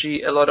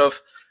energy, a lot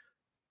of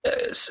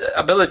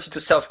ability to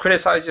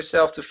self-criticize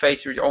yourself, to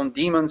face your own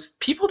demons.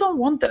 People don't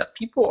want that.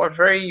 People are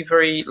very,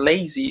 very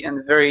lazy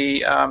and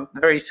very,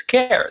 very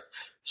scared.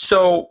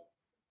 So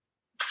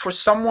for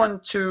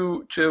someone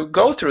to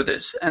go through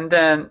this and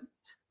then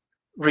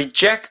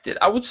reject it,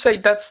 I would say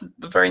that's a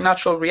very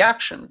natural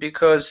reaction,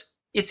 because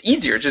it's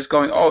easier just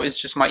going, oh, it's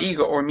just my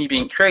ego or me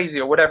being crazy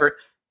or whatever,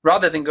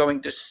 rather than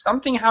going, there's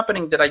something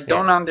happening that I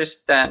don't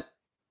understand.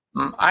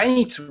 I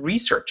need to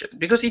research it.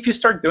 Because if you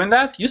start doing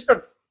that, you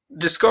start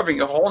discovering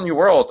a whole new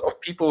world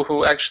of people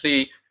who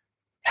actually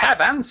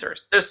have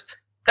answers.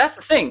 That's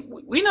the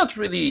thing. We don't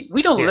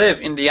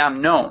live in the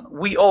unknown.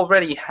 We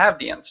already have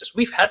the answers.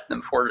 We've had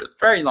them for a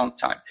very long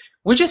time.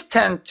 We just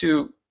tend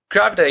to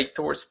gravitate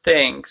towards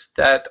things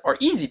that are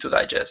easy to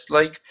digest,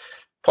 like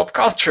pop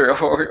culture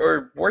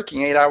or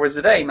working 8 hours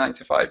a day, 9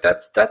 to 5.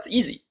 That's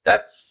easy.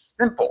 That's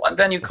simple. And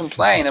then you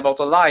complain about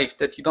a life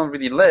that you don't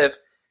really live,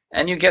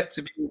 and you get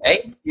to be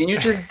 80 and you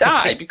just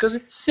die because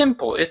it's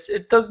simple.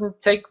 It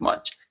doesn't take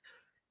much.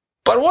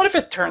 But what if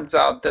it turns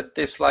out that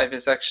this life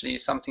is actually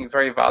something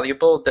very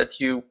valuable, that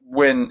you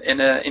win in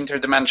an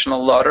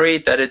interdimensional lottery,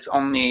 that it's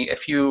only a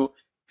few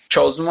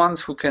chosen ones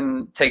who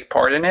can take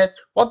part in it?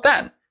 What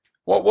then?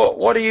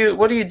 What do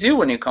you do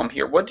when you come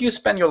here? What do you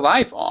spend your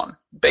life on?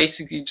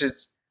 Basically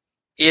just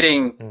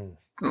eating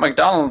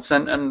McDonald's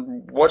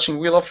and watching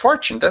Wheel of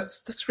Fortune.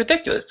 That's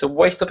ridiculous. It's a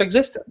waste of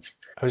existence.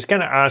 I was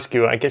going to ask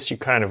you, I guess you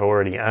kind of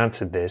already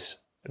answered this.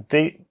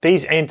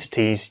 These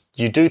entities,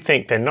 you do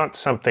think they're not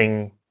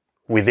something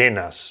within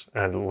us,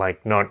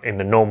 like not in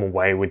the normal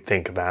way we'd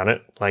think about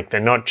it. Like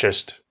they're not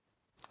just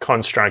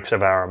constructs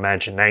of our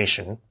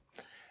imagination.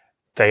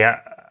 They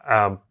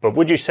are, but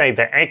would you say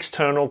they're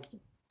external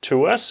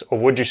to us, or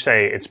would you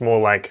say it's more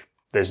like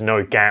there's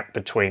no gap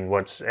between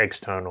what's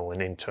external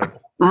and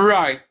internal?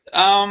 Right.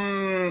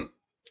 No,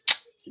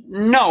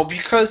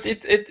 because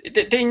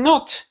they're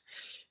not.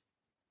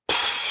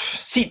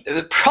 See,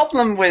 the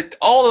problem with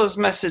all those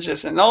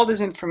messages and all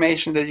this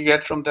information that you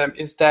get from them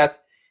is that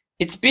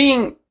it's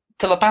being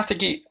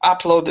telepathically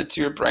uploaded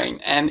to your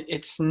brain, and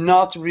it's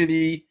not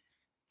really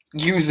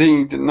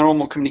using the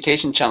normal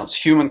communication channels,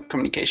 human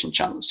communication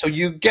channels. So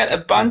you get a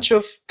bunch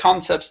of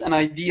concepts and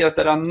ideas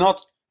that are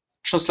not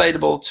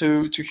translatable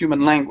to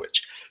human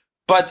language.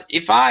 But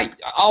if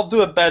I'll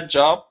do a bad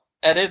job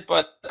at it,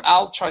 but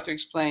I'll try to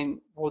explain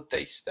what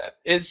they said.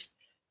 Is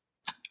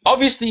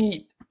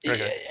obviously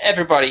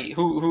everybody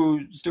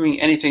who's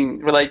doing anything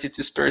related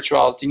to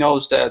spirituality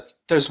knows that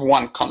there's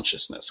one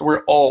consciousness.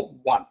 We're all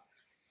one.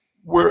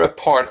 We're a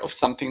part of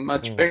something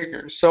much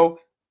bigger. So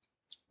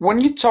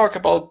when you talk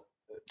about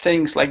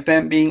things like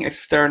them being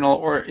external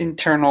or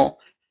internal,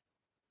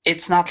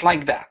 it's not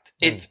like that.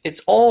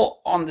 It's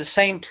all on the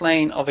same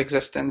plane of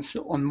existence,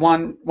 on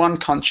one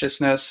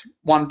consciousness,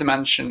 one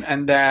dimension,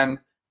 and then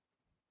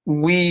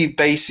we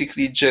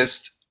basically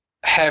just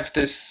have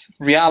this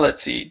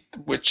reality,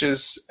 which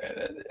is,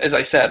 as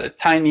I said, a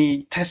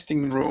tiny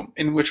testing room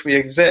in which we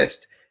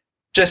exist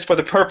just for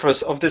the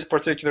purpose of this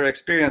particular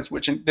experience,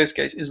 which in this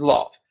case is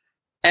love.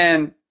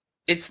 And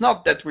it's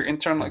not that we're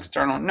internal,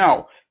 external.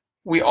 No,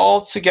 we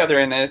all together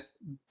in it,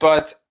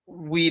 but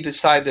we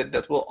decided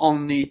that we'll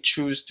only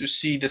choose to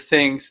see the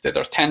things that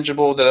are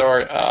tangible, that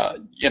are,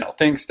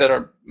 things that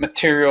are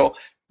material.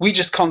 We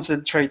just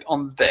concentrate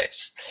on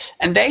this.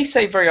 And they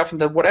say very often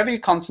that whatever you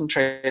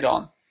concentrate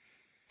on,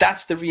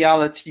 that's the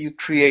reality you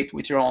create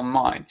with your own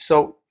mind.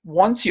 So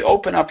once you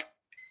open up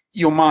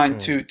your mind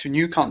to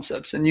new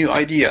concepts and new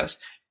ideas,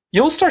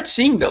 you'll start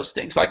seeing those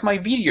things. Like my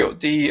video,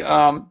 the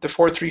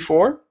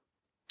 434,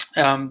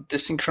 the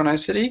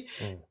synchronicity.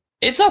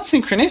 It's not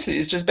synchronicity.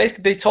 It's just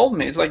basically they told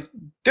me, it's like,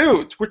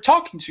 dude, we're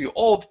talking to you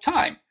all the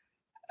time.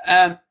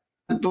 And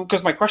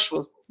because my question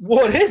was,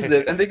 what is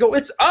it? And they go,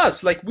 it's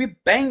us. Like we're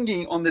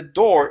banging on the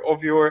door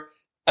of your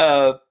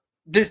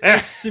this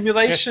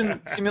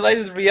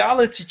simulated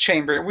reality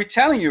chamber. We're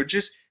telling you,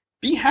 just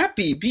be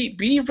happy,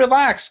 be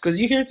relaxed, because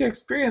you're here to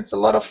experience a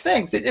lot of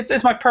things.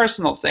 It's my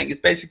personal thing. It's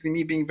basically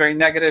me being very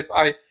negative.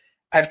 I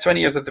have 20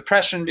 years of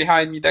depression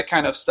behind me, that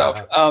kind of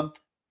stuff.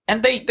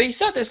 And they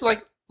said this,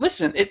 like,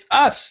 listen, it's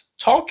us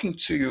talking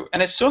to you.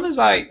 And as soon as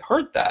I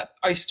heard that,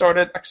 I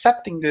started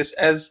accepting this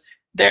as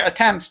their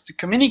attempts to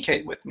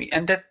communicate with me.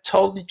 And that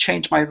totally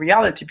changed my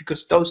reality,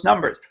 because those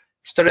numbers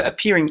started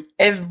appearing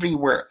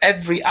everywhere,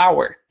 every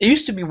hour. It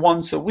used to be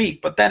once a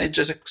week, but then it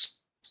just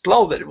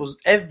exploded. It was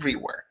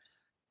everywhere.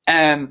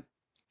 And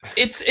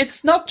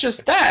it's not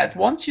just that.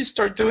 Once you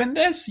start doing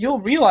this,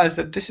 you'll realize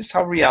that this is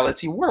how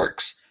reality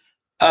works.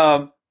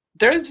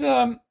 There's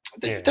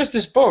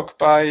this book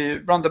by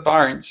Rhonda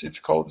Byrne. It's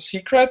called The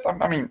Secret.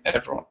 I mean,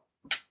 everyone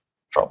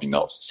probably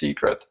knows The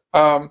Secret.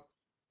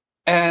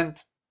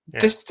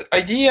 This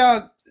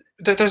idea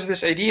that there's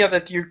this idea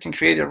that you can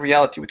create a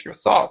reality with your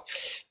thought.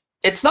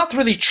 It's not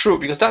really true,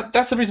 because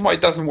that's the reason why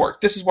it doesn't work.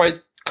 This is why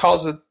it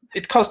causes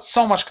it caused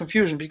so much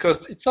confusion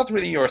because it's not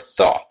really your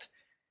thought.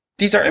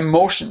 These are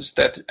emotions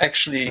that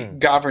actually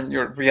govern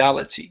your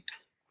reality.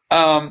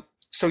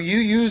 So you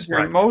use your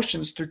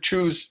emotions to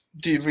choose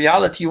the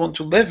reality you want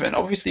to live in.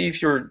 Obviously,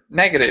 if you're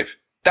negative,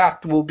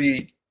 that will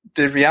be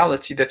the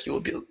reality that you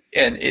will be,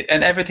 and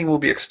everything will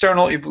be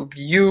external. It will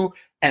be you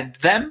and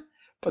them.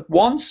 But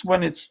once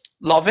when it's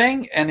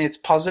loving and it's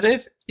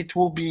positive, it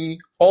will be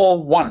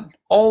all one.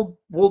 All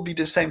will be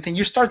the same thing.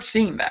 You start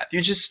seeing that. You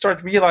just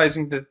start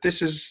realizing that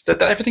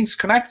that everything's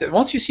connected.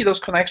 Once you see those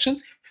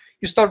connections,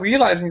 you start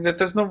realizing that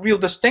there's no real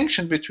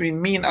distinction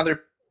between me and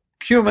other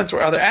humans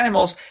or other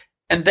animals.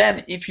 And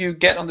then if you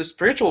get on the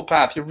spiritual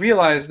path, you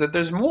realize that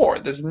there's more.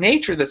 There's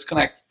nature that's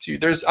connected to you.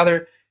 There's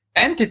other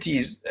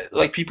entities,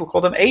 like people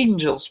call them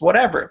angels,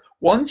 whatever.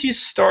 Once you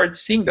start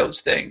seeing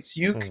those things,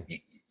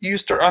 you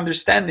start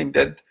understanding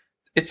that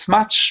it's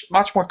much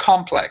more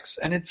complex,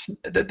 and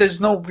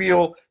there's no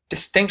real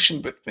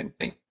distinction between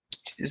things.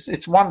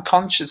 It's one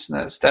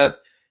consciousness that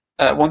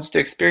wants to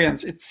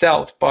experience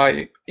itself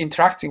by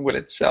interacting with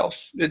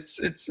itself.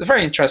 It's a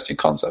very interesting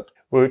concept.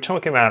 We were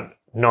talking about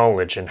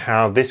knowledge and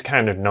how this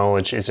kind of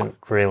knowledge isn't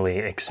really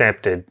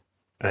accepted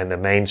in the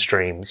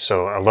mainstream.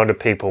 So a lot of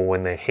people,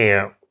 when they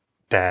hear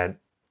that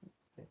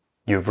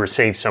you've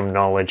received some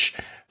knowledge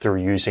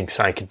through using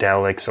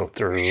psychedelics or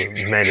through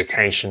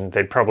meditation,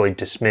 they'd probably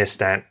dismiss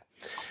that.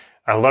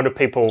 A lot of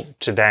people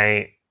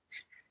today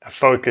are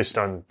focused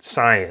on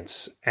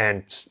science,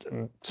 and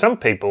some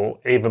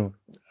people even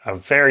are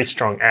very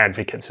strong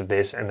advocates of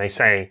this, and they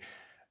say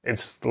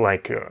it's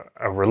like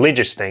a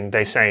religious thing.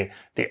 They say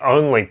the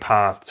only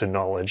path to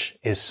knowledge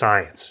is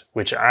science,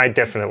 which I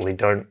definitely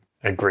don't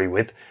agree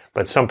with,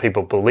 but some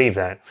people believe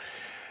that.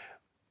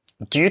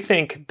 Do you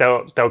think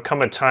there'll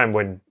come a time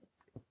when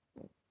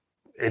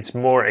it's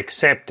more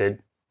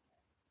accepted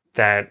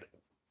that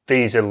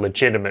these are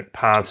legitimate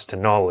paths to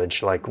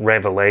knowledge, like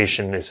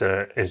revelation is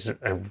a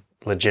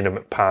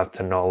legitimate path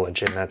to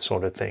knowledge and that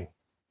sort of thing?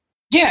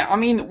 Yeah, I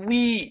mean,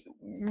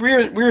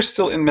 we're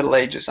still in Middle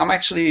Ages. I'm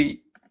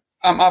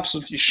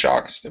absolutely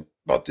shocked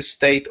about the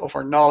state of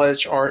our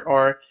knowledge,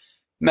 our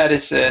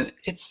medicine.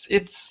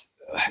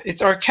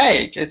 It's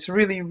archaic. It's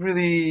really,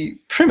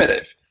 really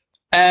primitive.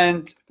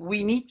 And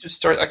we need to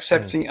start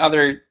accepting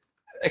other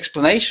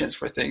explanations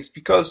for things,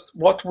 because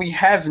what we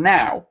have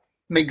now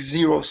makes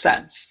zero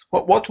sense.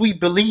 What we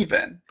believe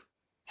in,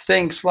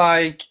 things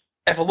like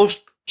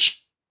evolution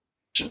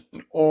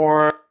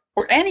or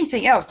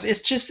anything else,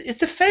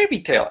 it's a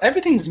fairy tale.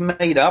 Everything's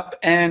made up,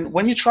 and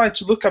when you try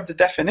to look up the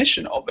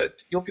definition of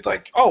it, you'll be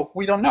like, oh,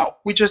 we don't know.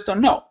 We just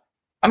don't know.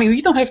 I mean,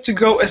 we don't have to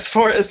go as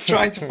far as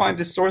trying to find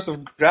the source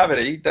of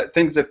gravity,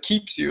 that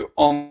keeps you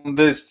on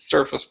this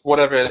surface,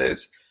 whatever it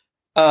is.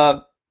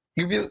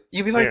 You'd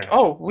be like,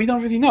 oh, we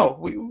don't really know.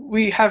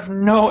 We have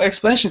no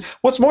explanation.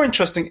 What's more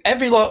interesting,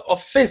 every law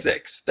of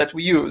physics that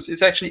we use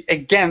is actually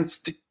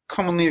against the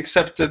commonly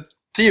accepted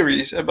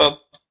theories about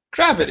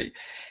gravity.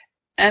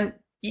 And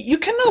you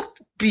cannot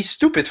be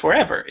stupid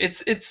forever.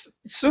 It's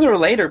sooner or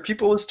later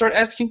people will start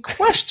asking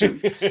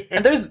questions.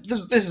 And this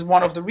is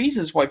one of the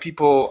reasons why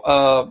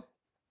people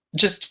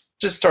just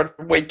start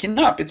waking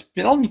up. It's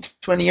been only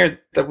 20 years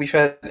that we've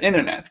had the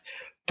internet.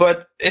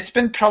 But it's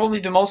been probably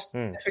the most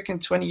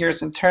significant 20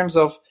 years in terms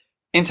of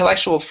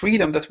intellectual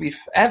freedom that we've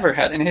ever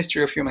had in the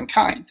history of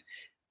humankind.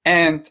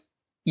 And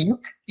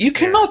you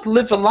cannot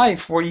live a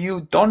life where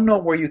you don't know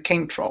where you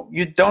came from.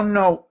 You don't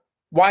know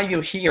why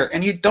you're here,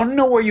 and you don't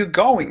know where you're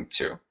going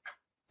to.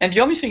 And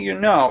the only thing you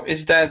know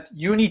is that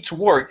you need to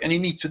work and you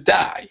need to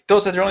die.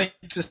 Those are the only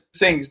two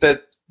things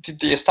that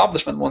the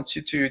establishment wants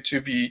you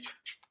to be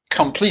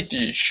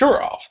completely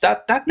sure of.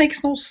 That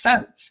makes no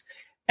sense.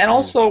 And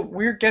also,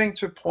 we're getting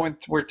to a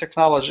point where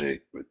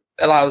technology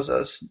allows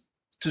us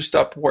to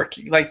stop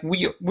working. Like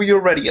we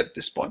already at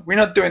this point. We're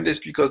not doing this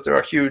because there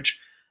are huge,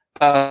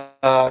 there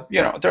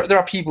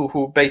are people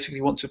who basically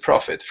want to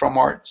profit from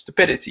our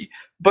stupidity.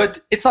 But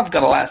it's not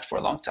going to last for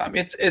a long time.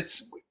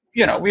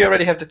 We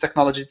already have the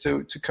technology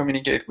to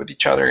communicate with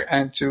each other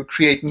and to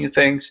create new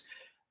things.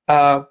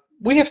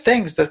 We have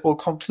things that will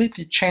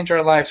completely change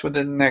our lives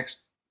within the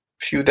next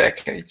few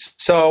decades.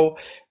 So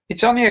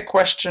it's only a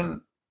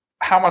question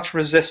how much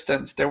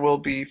resistance there will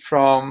be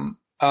from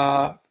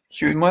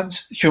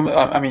humans,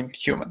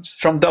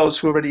 from those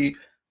who already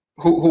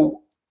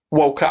who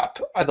woke up.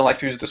 I don't like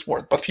to use this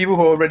word, but people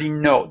who already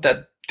know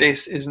that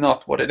this is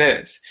not what it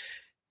is.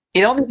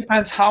 It only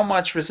depends how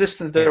much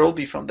resistance there will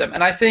be from them.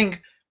 And I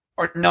think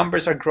our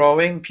numbers are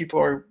growing. People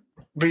are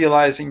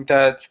realizing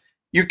that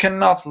you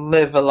cannot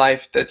live a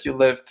life that you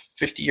lived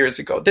 50 years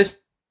ago.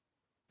 This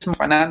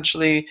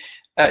financially,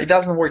 it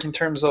doesn't work in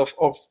terms of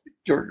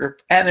your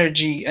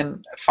energy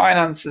and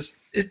finances.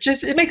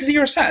 It makes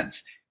zero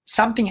sense.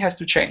 Something has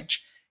to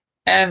change.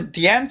 And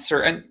the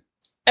answer, and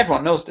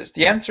everyone knows this,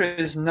 the answer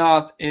is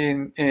not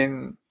in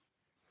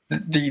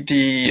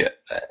the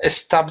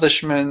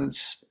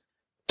establishment's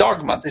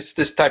dogma. It's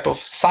this type of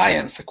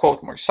science, to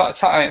quote more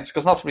science,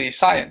 because not really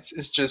science,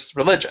 it's just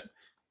religion.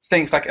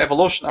 things like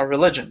evolution are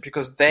religion,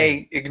 because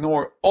they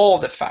ignore all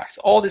the facts,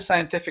 all the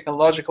scientific and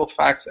logical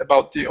facts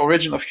about the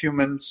origin of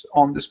humans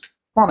on this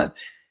planet.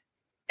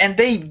 And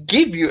they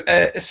give you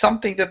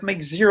something that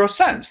makes zero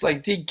sense.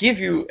 Like, they give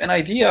you an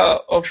idea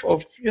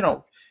of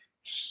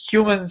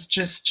humans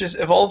just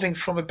evolving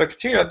from a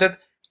bacteria that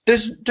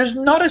there's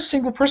not a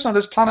single person on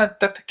this planet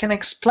that can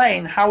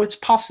explain how it's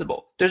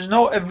possible. There's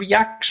no a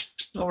reaction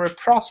or a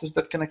process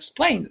that can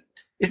explain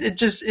it.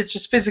 It's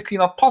just physically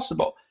not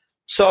possible.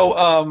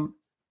 So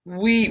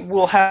we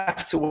will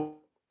have to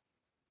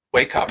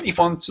wake up. If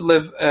you want to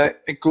live a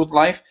good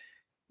life,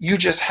 you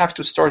just have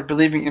to start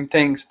believing in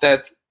things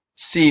that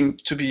seem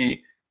to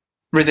be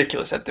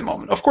ridiculous at the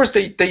moment. Of course,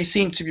 they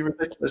seem to be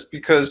ridiculous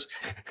because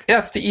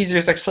that's the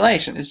easiest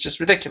explanation. It's just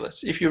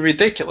ridiculous. If you're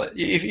ridiculous,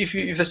 if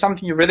there's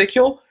something you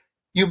ridicule,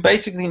 you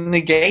basically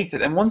negate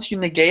it. And once you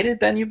negate it,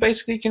 then you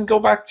basically can go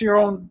back to your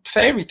own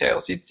fairy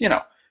tales. It's,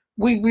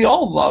 we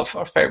all love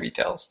our fairy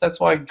tales. That's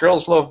why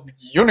girls love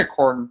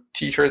unicorn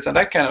t-shirts and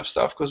that kind of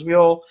stuff, because we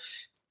all.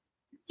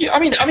 I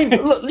mean,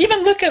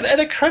 even look at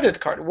a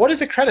credit card. What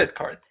is a credit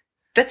card?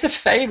 That's a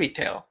fairy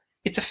tale.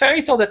 It's a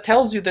fairy tale that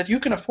tells you that you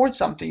can afford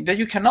something that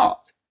you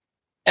cannot,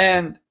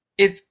 and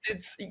it's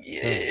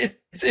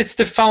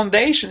the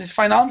foundation, the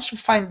financial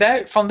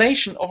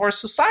foundation of our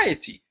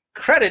society.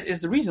 Credit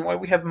is the reason why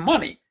we have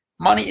money.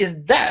 Money is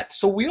debt.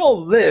 So we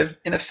all live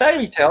in a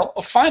fairy tale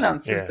of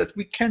finances that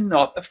we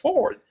cannot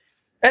afford,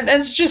 and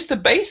it's just the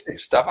basic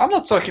stuff. I'm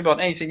not talking about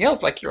anything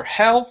else like your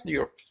health,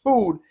 your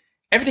food,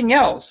 everything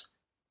else.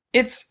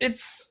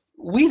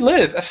 We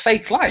live a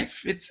fake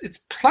life. It's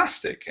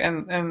plastic,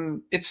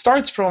 and it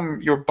starts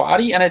from your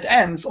body and it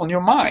ends on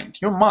your mind.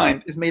 Your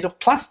mind is made of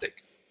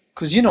plastic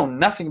because you know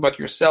nothing about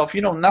yourself.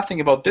 You know nothing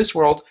about this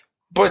world,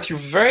 but you're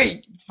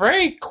very,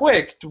 very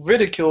quick to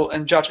ridicule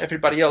and judge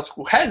everybody else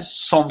who has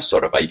some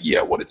sort of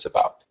idea what it's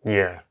about.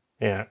 Yeah.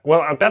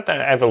 Well, about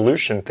that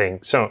evolution thing.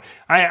 So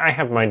I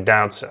have my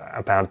doubts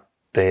about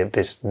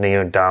this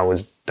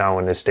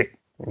neo-Darwinistic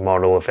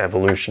model of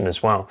evolution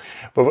as well.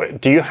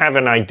 But do you have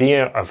an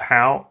idea of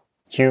how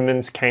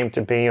humans came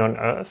to be on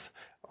Earth,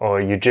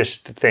 or you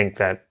just think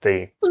that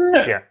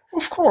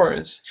Of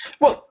course.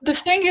 Well, the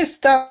thing is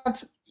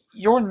that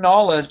your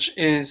knowledge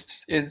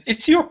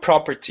it's your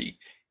property.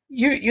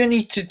 You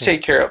need to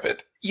take care of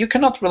it. You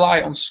cannot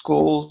rely on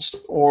schools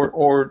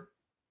or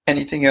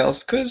anything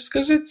else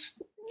because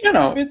it's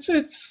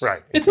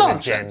right. It's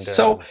nonsense.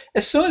 So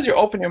as soon as you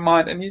open your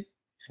mind and you.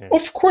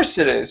 Of course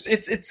it is.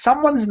 It's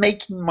someone's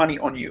making money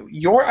on you.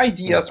 Your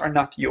ideas are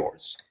not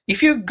yours.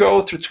 If you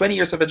go through 20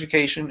 years of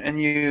education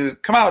and you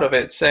come out of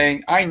it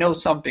saying, I know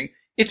something,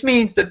 it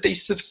means that they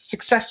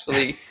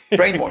successfully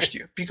brainwashed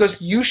you,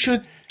 because you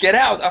should get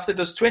out after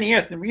those 20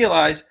 years and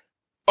realize,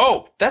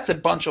 oh, that's a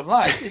bunch of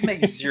lies. It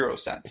makes zero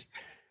sense.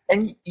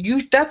 And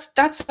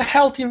that's a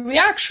healthy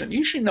reaction.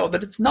 You should know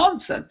that it's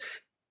nonsense.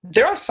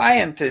 There are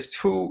scientists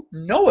who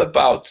know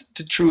about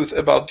the truth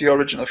about the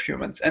origin of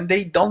humans, and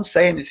they don't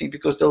say anything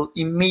because they'll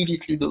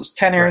immediately lose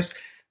tenures,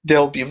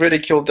 they'll be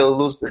ridiculed, they'll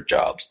lose their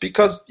jobs,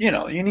 because you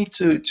need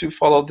to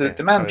follow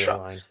the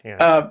mantra.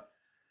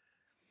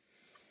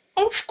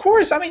 Of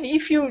course, I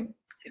mean,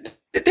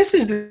 this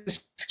is the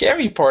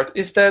scary part,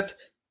 is that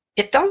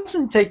it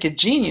doesn't take a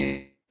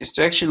genius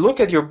to actually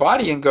look at your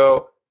body and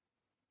go,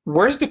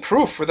 where's the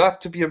proof for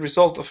that to be a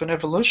result of an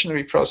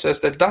evolutionary process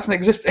that doesn't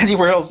exist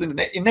anywhere else in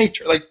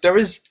nature? Like, there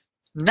is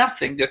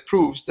nothing that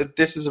proves that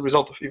this is a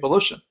result of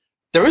evolution.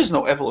 There is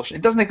no evolution.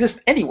 It doesn't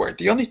exist anywhere.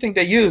 The only thing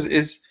they use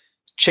is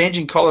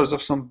changing colors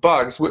of some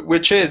bugs,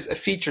 which is a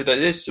feature that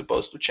is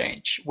supposed to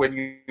change when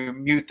you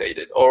mutate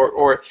it,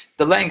 or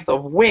the length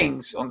of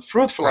wings on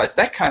fruit flies,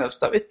 that kind of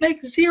stuff. It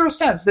makes zero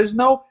sense. There's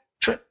no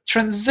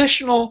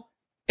transitional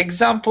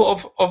example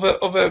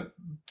of a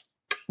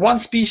one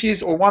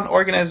species or one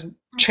organism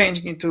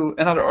changing into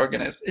another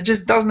organism. It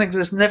just doesn't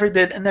exist, never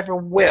did, and never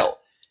will.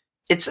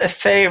 It's a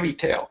fairy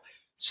tale.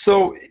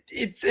 So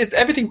it's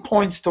everything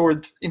points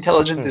toward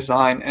intelligent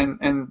design,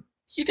 and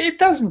it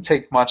doesn't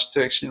take much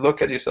to actually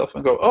look at yourself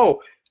and go,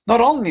 oh,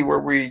 not only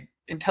were we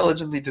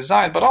intelligently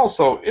designed, but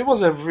also it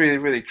was a really,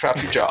 really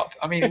crappy job.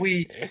 I mean,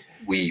 we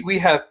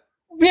have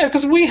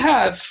because we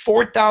have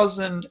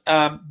 4,000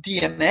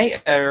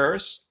 DNA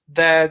errors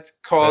that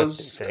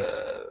cause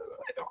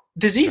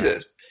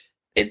diseases.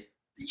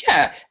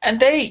 And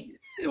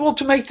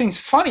to make things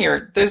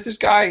funnier, there's this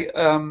guy,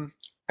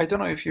 I don't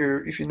know if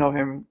you know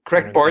him,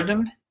 Greg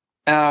Barden.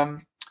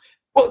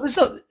 Well,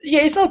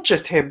 it's not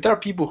just him. There are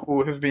people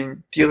who have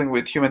been dealing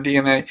with human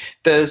DNA.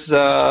 There's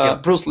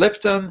Bruce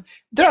Lipton.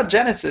 There are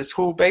geneticists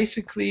who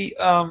basically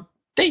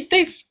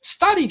they've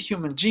studied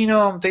human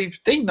genome.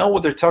 They know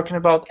what they're talking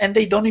about, and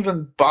they don't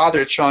even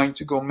bother trying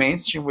to go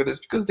mainstream with this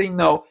because they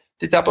know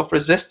the type of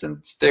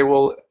resistance they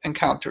will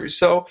encounter.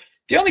 So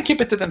they only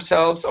keep it to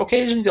themselves.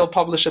 Occasionally they'll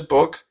publish a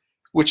book,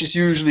 which is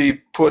usually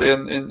put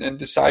in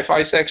the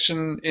sci-fi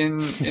section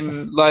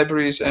in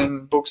libraries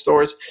and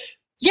bookstores.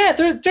 Yeah,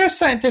 there are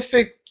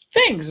scientific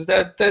things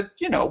that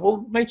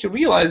will make you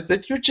realize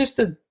that you're just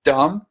a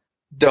dumb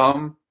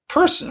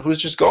person who's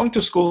just going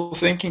to school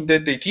thinking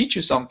that they teach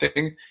you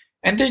something,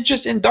 and they're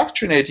just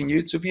indoctrinating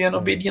you to be an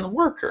obedient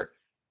worker.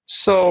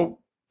 So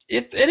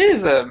it's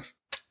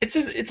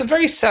a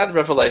very sad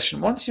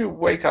revelation. Once you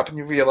wake up and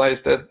you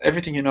realize that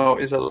everything you know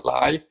is a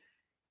lie.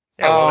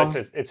 Yeah, well,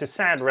 it's a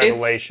sad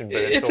revelation,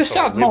 but it's also a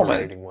sad a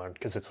liberating one,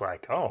 because it's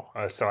like,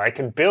 so I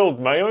can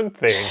build my own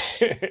thing.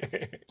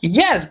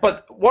 Yes,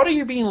 but what are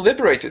you being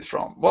liberated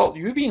from? Well,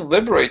 you're being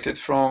liberated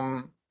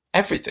from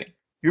everything.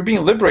 You're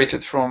being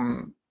liberated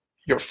from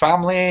your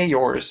family,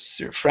 your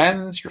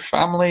friends, your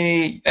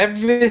family.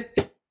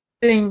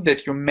 Everything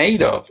that you're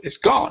made of is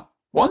gone.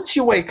 Once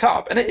you wake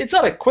up, and it's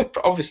not a quick,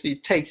 obviously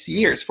it takes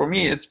years. For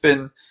me, it's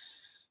been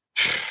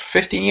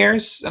 15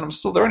 years and I'm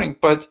still learning,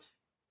 but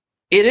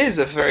it is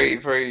a very,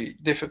 very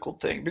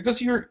difficult thing,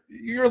 because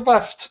you're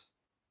left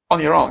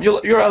on your own.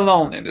 You're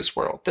alone in this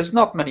world. There's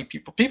not many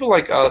people. People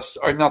like us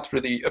are not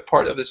really a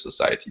part of this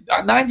society.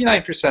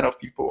 99% of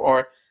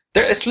people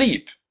they're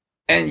asleep,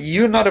 and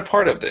you're not a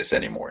part of this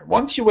anymore.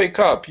 Once you wake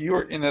up,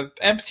 you're in an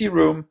empty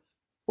room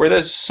where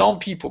there's some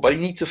people, but you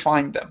need to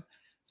find them.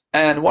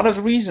 And one of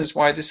the reasons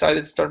why I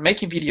decided to start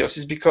making videos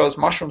is because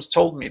mushrooms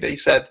told me, they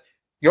said,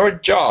 your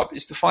job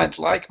is to find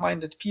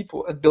like-minded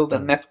people and build a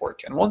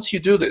network. And once you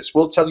do this,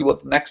 we'll tell you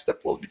what the next step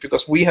will be,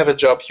 because we have a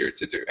job here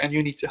to do, and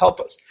you need to help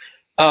us.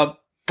 But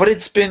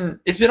it's been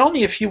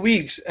only a few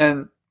weeks,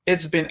 and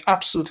it's been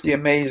absolutely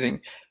amazing.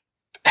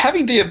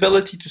 Having the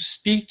ability to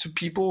speak to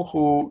people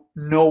who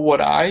know what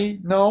I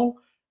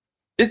know,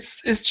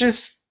 it's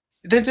just,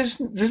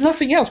 there's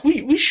nothing else.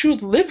 We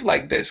should live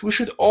like this. We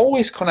should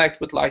always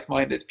connect with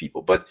like-minded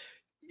people, but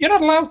you're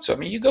not allowed to. I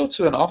mean, you go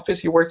to an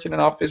office, you work in an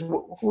office.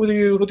 Who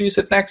do you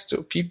sit next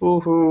to?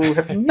 People who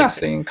have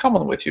nothing in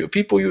common with you.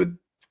 People you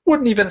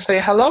wouldn't even say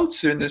hello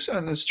to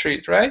on the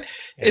street, right?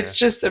 Yeah. It's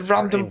just a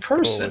random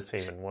person,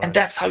 and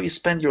that's how you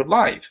spend your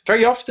life.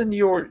 Very often,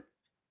 your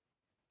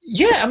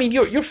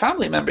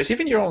family members,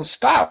 even your own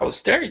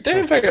spouse, they're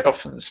very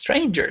often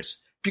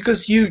strangers,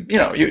 because you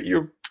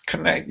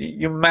connect,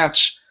 you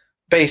match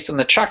based on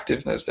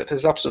attractiveness that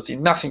has absolutely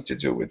nothing to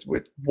do with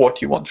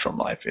what you want from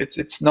life.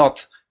 It's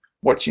not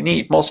what you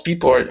need. Most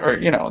people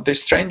are they're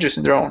strangers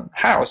in their own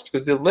house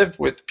because they live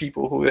with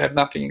people who have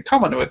nothing in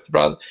common with,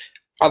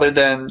 other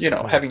than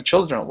having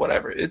children or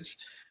whatever. It's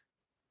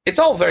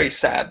all very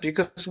sad,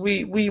 because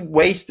we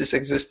waste this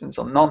existence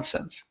on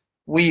nonsense.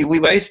 We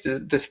waste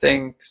we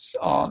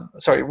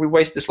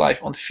waste this life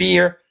on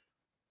fear,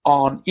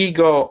 on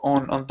ego,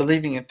 on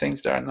believing in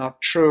things that are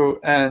not true,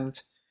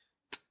 and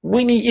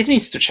it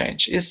needs to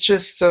change. It's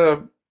just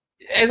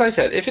as I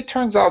said, if it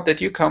turns out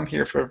that you come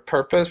here for a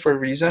purpose, for a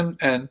reason,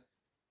 and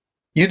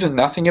you do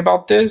nothing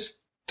about this,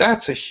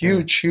 that's a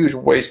huge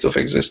waste of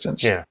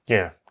existence.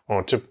 Yeah.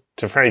 Or to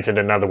phrase it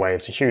another way,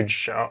 it's a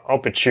huge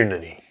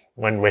opportunity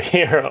when we're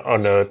here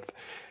on Earth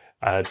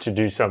to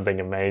do something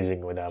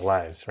amazing with our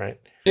lives, right?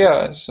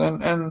 Yes,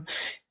 and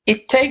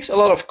it takes a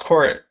lot of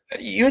courage.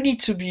 You need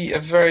to be a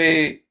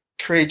very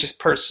courageous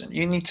person.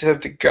 You need to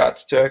have the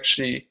guts to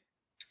actually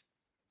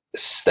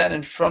stand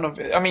in front of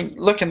it. I mean,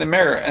 look in the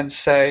mirror and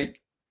say,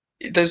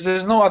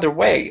 there's no other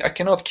way. I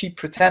cannot keep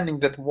pretending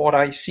that what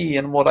I see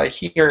and what I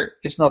hear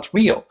is not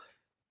real.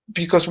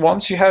 Because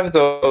once you have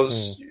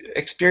those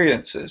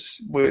experiences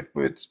with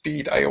be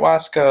it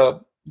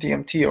ayahuasca,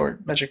 DMT, or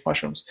magic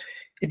mushrooms,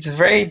 it's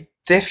very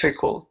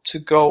difficult to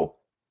go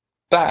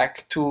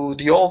back to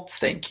the old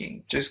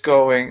thinking, just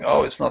going,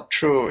 oh, it's not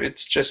true,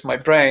 it's just my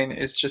brain,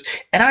 it's just...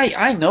 And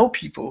I know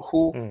people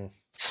who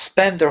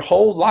spend their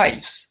whole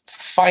lives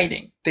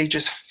fighting. They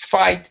just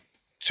fight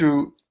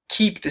to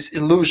keep this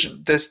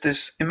illusion,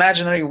 this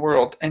imaginary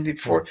world, and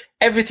for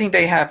everything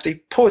they have, they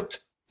put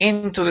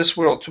into this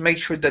world to make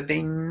sure that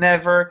they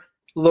never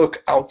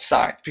look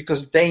outside,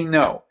 because they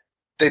know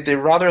that they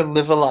rather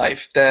live a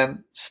life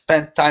than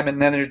spend time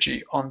and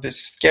energy on this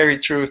scary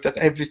truth that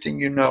everything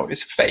you know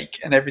is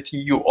fake and everything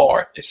you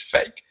are is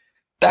fake.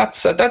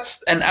 That's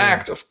an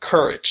act of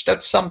courage.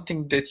 That's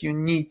something that you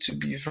need to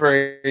be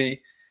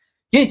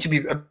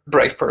a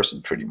brave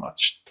person, pretty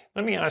much.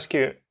 Let me ask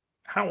you,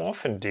 how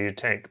often do you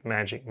take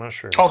magic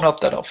mushrooms? Oh,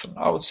 not that often.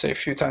 I would say a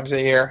few times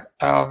a year.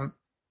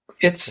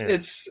 It's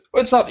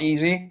not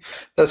easy.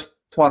 That's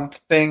one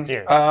thing.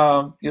 Yes.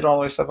 You don't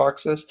always have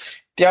access.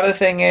 The other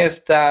thing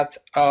is that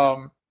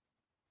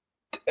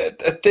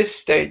at this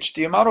stage,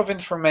 the amount of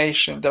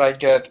information that I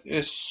get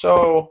is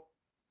so...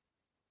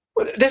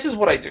 This is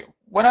what I do.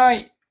 When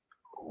I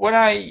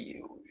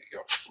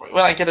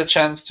get a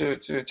chance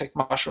to take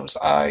mushrooms,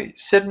 I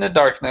sit in the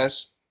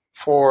darkness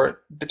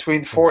for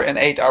between 4 and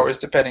 8 hours,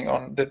 depending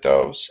on the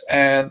dose,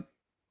 and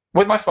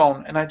with my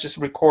phone, and I just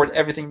record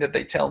everything that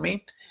they tell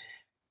me.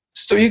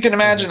 So you can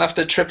imagine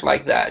after a trip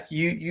like that,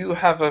 you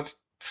have a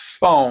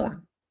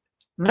phone,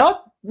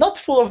 not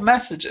full of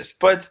messages,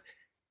 but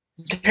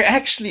they're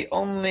actually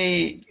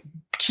only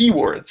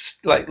keywords,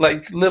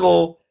 like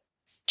little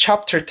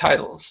chapter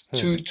titles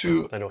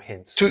to little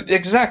hints,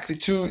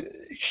 to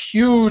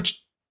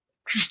huge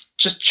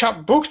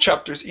just book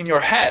chapters in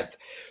your head.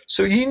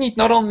 So you need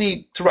not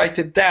only to write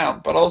it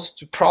down, but also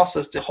to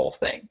process the whole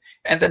thing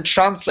and then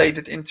translate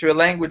it into a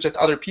language that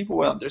other people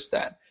will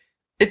understand.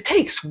 it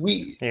takes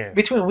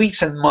between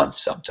weeks and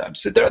months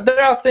sometimes. So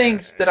there are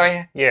things that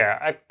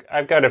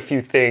I've got a few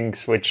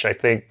things which I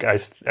think I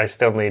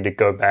still need to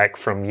go back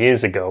from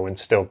years ago and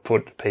still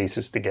put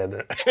pieces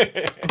together.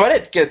 But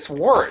it gets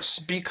worse,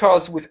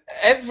 because with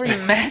every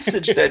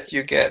message that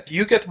you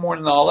get more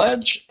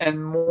knowledge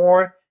and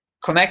more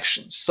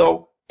connections.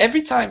 So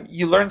every time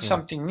you learn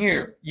something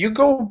new, you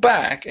go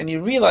back and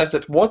you realize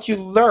that what you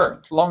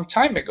learned a long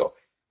time ago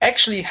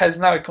actually has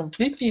now a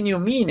completely new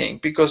meaning,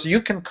 because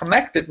you can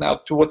connect it now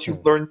to what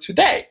you've learned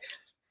today.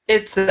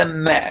 It's a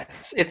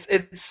mess.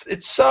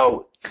 It's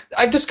so.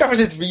 I've discovered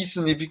it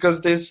recently,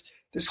 because this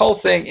whole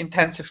thing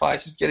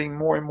intensifies. It's getting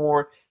more and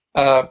more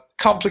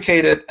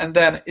complicated, and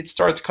then it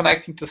starts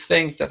connecting to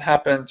things that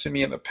happened to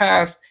me in the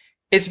past.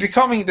 It's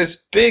becoming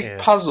this big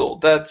puzzle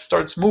that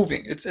starts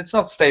moving. It's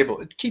not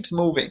stable. It keeps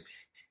moving,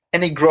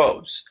 and it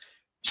grows.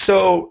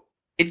 So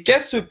it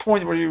gets to a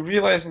point where you're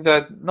realizing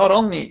that not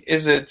only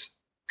is it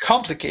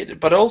complicated,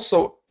 but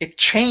also it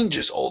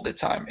changes all the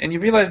time, and you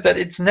realize that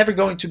it's never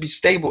going to be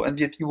stable, and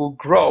yet you will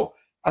grow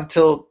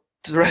until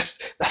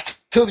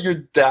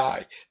you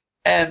die.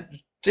 And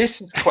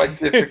this is quite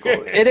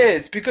difficult. It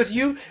is, because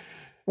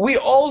we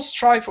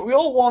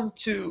all want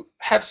to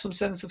have some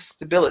sense of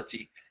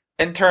stability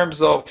in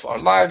terms of our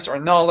lives, our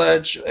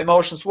knowledge,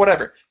 emotions,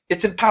 whatever.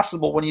 It's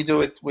impossible when you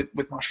do it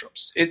with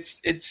mushrooms.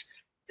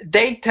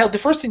 The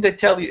first thing they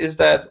tell you is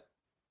that,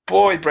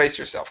 boy, brace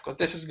yourself, because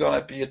this is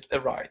gonna be a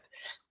ride.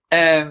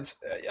 And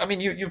I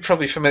mean, you're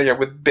probably familiar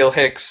with Bill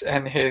Hicks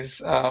and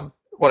his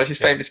one of his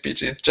famous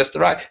speeches, "Just a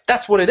Ride."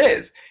 That's what it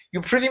is.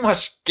 You pretty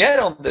much get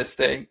on this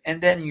thing,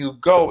 and then you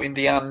go in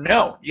the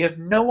unknown. You have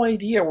no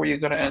idea where you're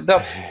going to end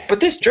up.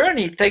 But this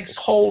journey takes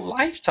whole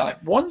lifetime.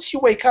 Once you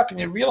wake up and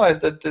you realize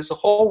that there's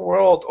a whole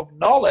world of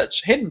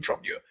knowledge hidden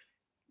from you,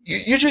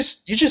 you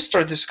just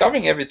start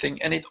discovering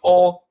everything, and it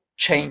all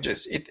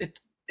changes.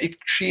 It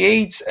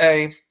creates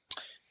a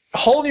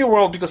whole new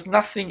world, because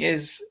nothing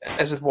is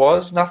as it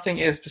was, nothing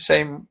is the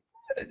same,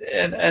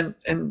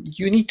 and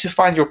you need to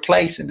find your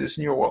place in this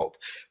new world.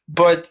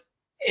 But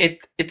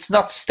it's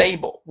not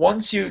stable.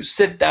 Once you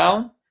sit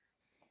down,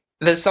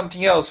 there's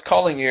something else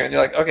calling you, and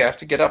you're like, okay, I have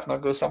to get up and I'll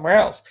go somewhere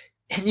else.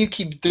 And you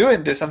keep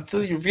doing this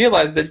until you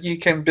realize that you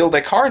can build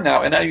a car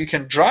now, and now you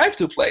can drive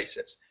to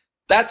places.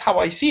 That's how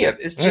I see it.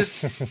 It's just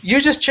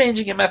you're just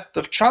changing a method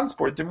of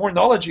transport. The more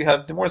knowledge you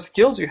have, the more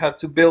skills you have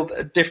to build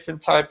a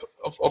different type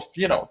of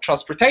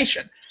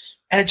transportation.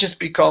 And it just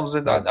becomes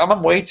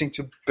I'm waiting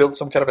to build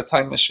some kind of a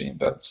time machine.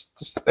 That's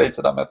the stage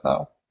that I'm at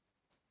now.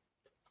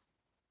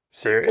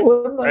 Serious?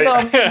 Well, no,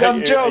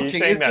 I'm joking. Are you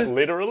saying that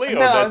literally?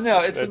 No,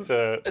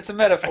 it's a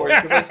metaphor,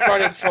 because I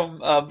started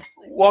from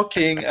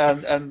walking,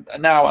 and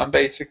now I'm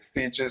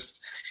basically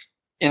just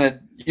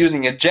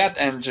using a jet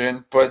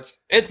engine, but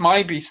it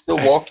might be still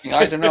walking.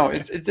 I don't know.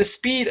 It's the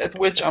speed at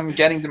which I'm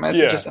getting the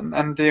messages,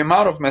 and the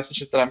amount of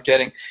messages that I'm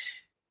getting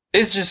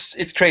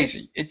it's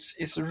crazy.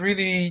 It's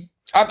really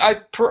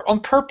on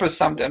purpose.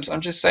 Sometimes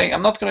I'm just saying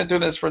I'm not going to do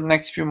this for the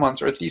next few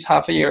months, or at least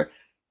half a year,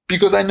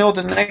 because I know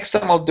the next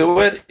time I'll do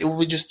it, it will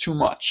be just too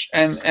much.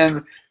 And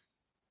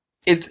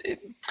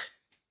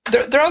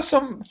there are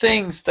some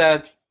things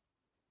that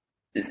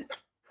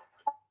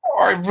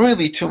are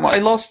really too much.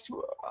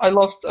 I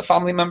lost a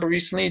family member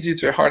recently due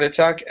to a heart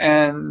attack,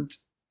 and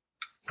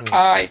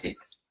I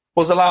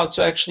was allowed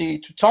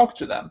to talk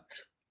to them,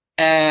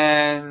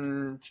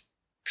 and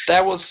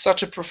that was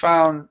such a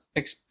profound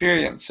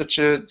experience, such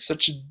a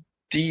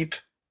deep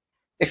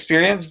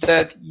experience,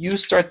 that you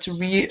start to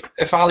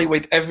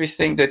re-evaluate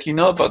everything that you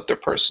know about the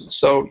person.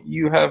 So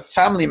you have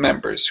family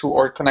members who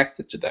are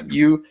connected to them.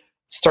 You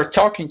start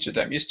talking to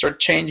them. You start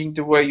changing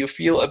the way you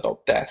feel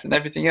about death and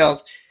everything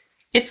else.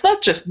 It's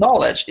not just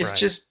knowledge. It's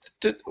just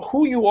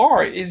who you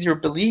are, is your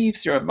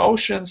beliefs, your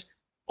emotions.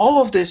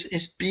 All of this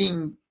is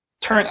being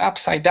turned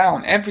upside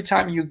down every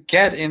time you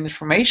get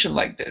information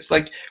like this.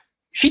 Like,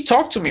 he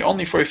talked to me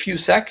only for a few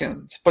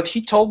seconds, but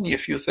he told me a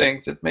few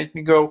things that made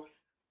me go,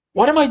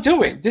 what am I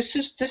doing? This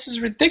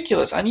is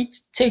ridiculous. I need to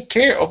take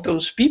care of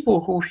those people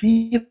who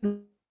he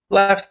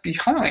left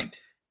behind.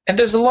 And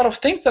there's a lot of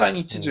things that I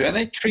need to do, and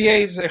it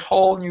creates a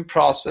whole new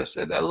process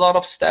and a lot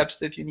of steps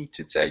that you need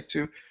to take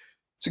to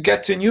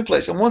get to a new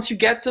place. And once you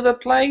get to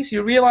that place,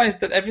 you realize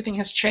that everything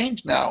has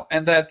changed now,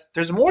 and that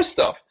there's more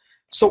stuff.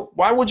 So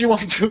why would you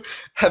want to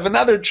have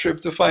another trip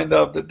to find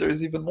out that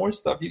there's even more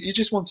stuff? You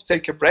just want to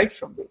take a break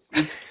from this.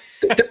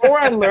 The more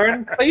I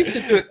learn, I used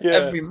to do it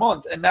every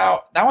month, and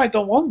now I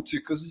don't want to,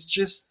 because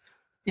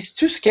it's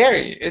too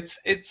scary.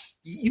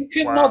 You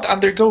cannot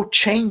undergo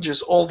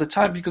changes all the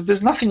time, because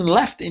there's nothing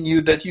left in you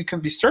that you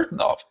can be certain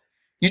of.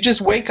 You just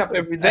wake up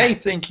every day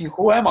thinking,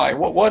 who am I?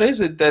 What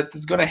is it that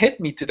is going to hit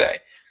me today?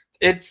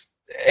 It's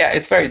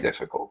very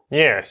difficult.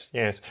 Yes.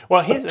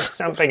 Well, here's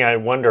something I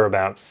wonder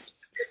about.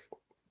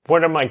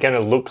 What am I going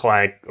to look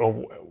like, or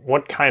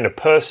what kind of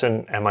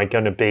person am I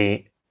going to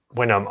be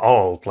when I'm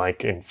old,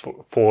 like in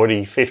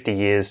 40, 50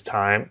 years'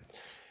 time?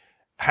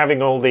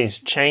 Having all these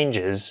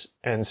changes,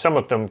 and some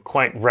of them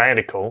quite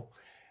radical,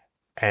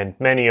 and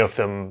many of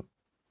them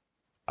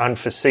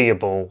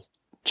unforeseeable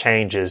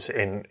changes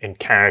in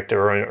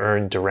character or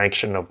in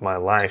direction of my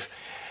life.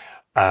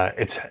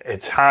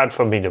 It's hard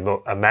for me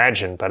to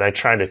imagine, but I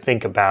try to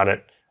think about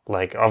it.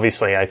 Like,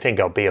 obviously, I think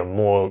I'll be a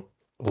more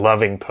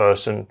loving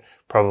person,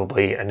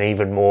 probably an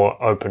even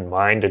more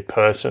open-minded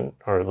person,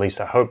 or at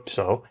least I hope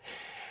so.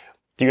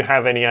 Do you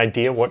have any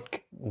idea what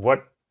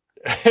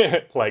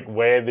like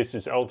where this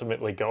is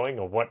ultimately going,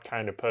 or what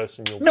kind of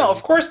person you'll be? No,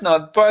 of course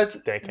not. But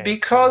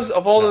because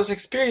of all those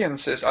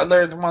experiences, I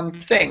learned one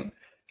thing,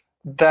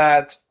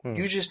 that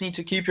you just need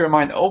to keep your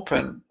mind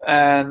open.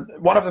 And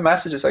one of the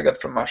messages I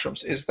got from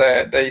mushrooms is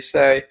that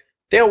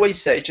they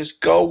always say, just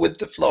go with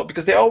the flow,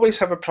 because they always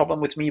have a problem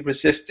with me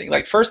resisting.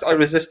 Like, first I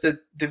resisted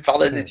the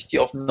validity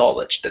of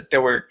knowledge that they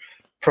were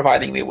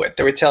providing me with.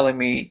 They were telling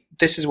me,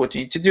 this is what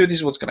you need to do, this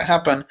is what's going to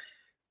happen,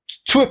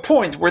 to a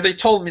point where they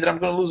told me that I'm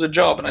going to lose a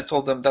job, and I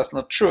told them that's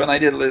not true, and I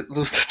did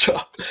lose the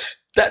job.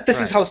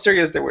 This is how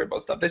serious they were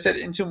about stuff. They said,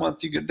 in 2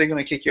 months they're going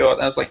to kick you out.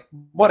 And I was like,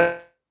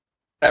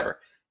 whatever.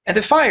 And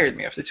they fired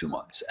me after 2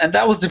 months. And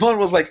that was the one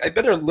was like, I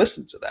better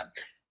listen to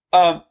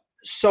them.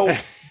 So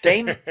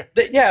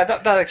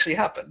that actually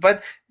happened.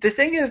 But the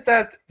thing is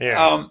that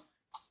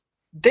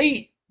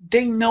they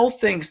know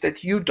things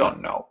that you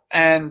don't know,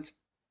 and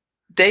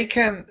they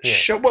can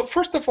show. Well,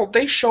 first of all,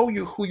 they show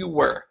you who you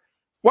were.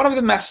 One of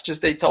the messages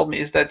they told me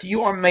is that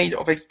you are made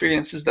of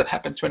experiences that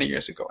happened 20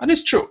 years ago, and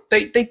it's true.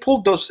 They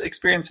pulled those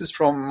experiences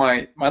from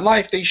my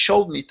life. They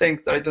showed me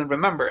things that I didn't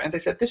remember, and they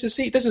said, "This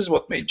is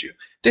what made you.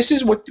 This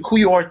is who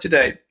you are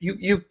today.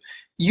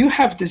 You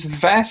have this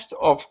vast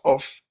of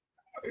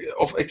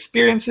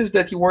experiences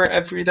that you were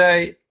every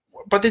day,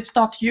 but it's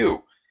not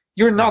you.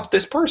 You're not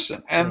this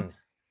person." And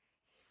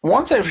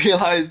once I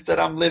realized that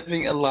I'm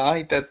living a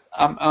lie, that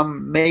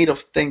I'm made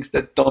of things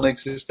that don't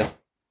exist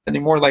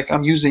anymore, like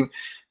I'm using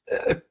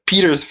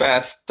Peter's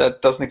fast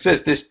that doesn't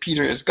exist. This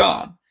Peter is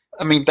gone.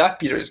 I mean, that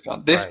Peter is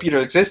gone. This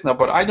Peter exists now,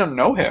 but I don't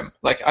know him.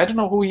 Like, I don't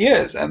know who he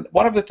is. And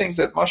one of the things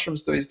that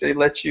mushrooms do is they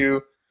let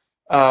you,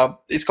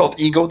 it's called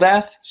ego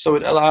death. So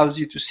it allows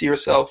you to see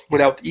yourself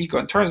without ego.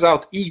 And turns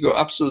out ego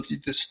absolutely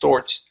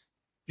distorts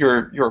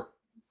your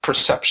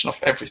perception of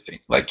everything.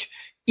 Like,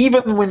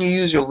 even when you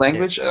use your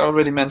language, I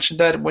already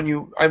mentioned that,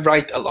 I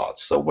write a lot.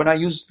 So when I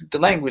use the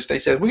language, they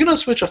said, we're going to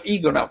switch off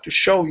ego now to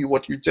show you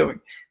what you're doing.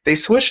 They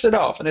switched it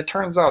off, and it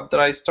turns out that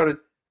I started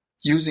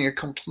using a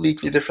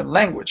completely different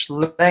language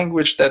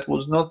that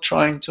was not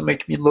trying to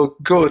make me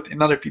look good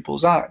in other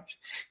people's eyes.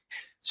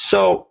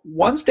 So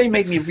once they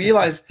made me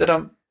realize that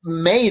I'm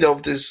made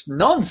of this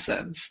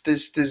nonsense,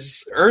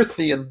 this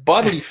earthly and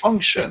bodily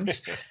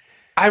functions,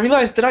 I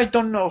realized that I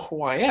don't know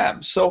who I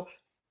am. So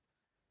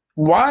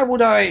why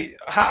would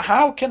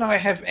how can I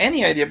have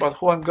any idea about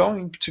who I'm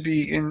going to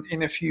be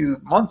in a few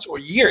months or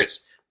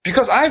years?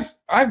 Because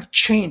I've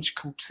changed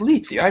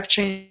completely. I've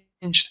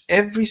changed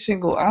every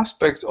single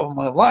aspect of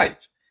my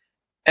life.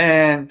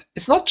 And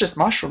it's not just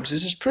mushrooms.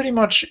 This is pretty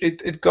much,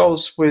 it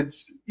goes with,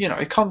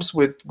 it comes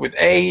with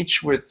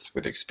age, with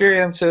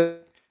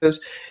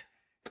experiences.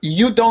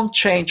 You don't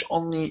change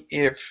only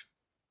if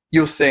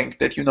you think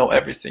that you know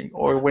everything,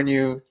 or when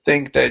you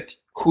think that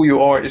who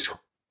you are is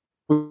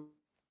who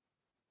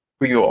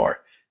you are.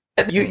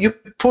 And you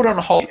put on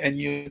hold, and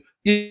you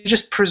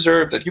just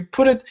preserve that. You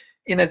put it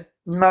in a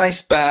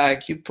nice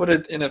bag, you put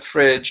it in a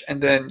fridge,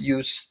 and then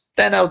you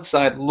stand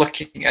outside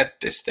looking at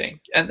this thing.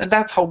 And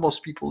that's how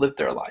most people live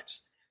their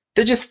lives.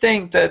 They just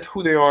think that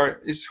who they are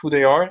is who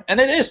they are. And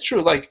it is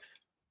true. Like,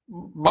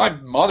 my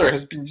mother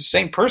has been the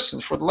same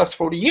person for the last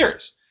 40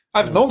 years.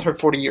 I've known her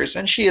 40 years,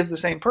 and she is the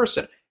same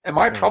person. And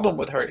my problem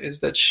with her is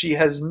that she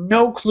has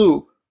no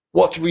clue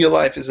what real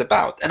life is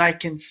about. And I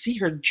can see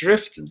her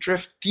drift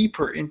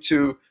deeper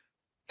into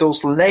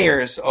those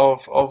layers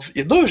of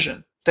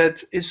illusion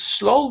that is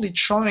slowly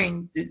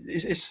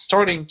is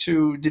starting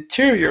to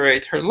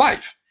deteriorate her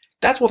life.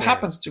 That's what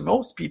happens to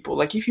most people.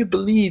 Like, if you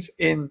believe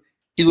in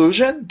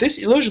illusion, this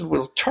illusion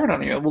will turn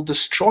on you and will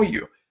destroy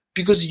you,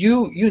 because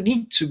you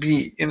need to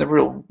be in the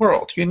real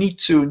world. You need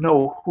to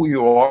know who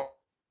you are.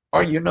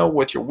 You know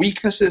what your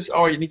weaknesses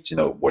are. You need to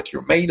know what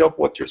you're made of,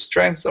 what your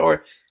strengths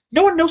are.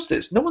 No one knows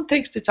this. No one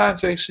takes the time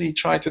to actually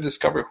try to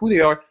discover who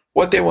they are,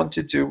 what they want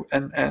to do,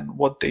 and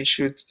what they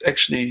should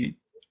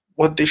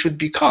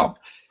become.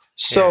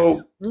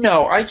 So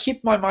no, I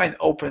keep my mind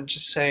open,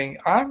 just saying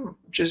I'm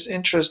just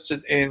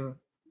interested in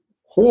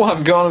who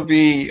I'm gonna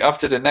be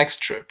after the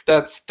next trip.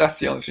 That's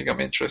the only thing I'm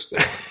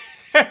interested in.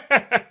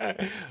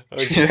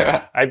 Okay.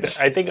 Yeah.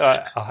 I think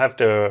I'll have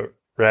to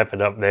wrap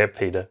it up there,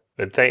 Peter.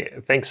 But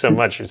thanks so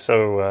much. It's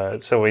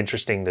so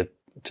interesting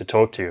to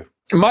talk to you.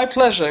 My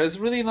pleasure. It's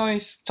really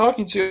nice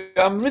talking to you.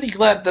 I'm really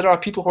glad that there are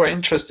people who are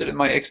interested in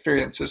my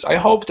experiences. I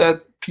hope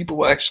that people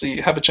will actually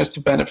have a chance to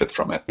benefit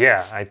from it.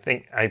 Yeah, I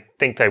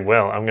think they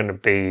will. I'm going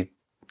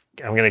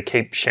to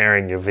keep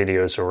sharing your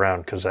videos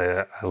around because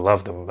I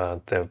love them.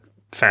 They're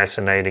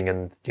fascinating,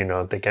 and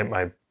they get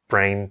my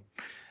brain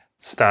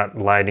start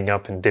lighting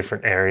up in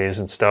different areas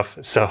and stuff.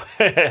 So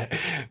thank you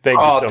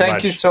so much.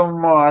 Thank you so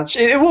much.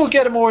 It will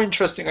get more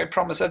interesting, I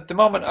promise. At the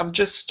moment, I'm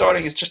just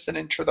starting. It's just an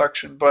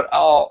introduction, but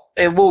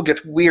it will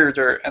get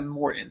weirder and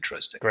more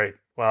interesting. Great.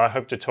 Well, I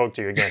hope to talk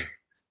to you again.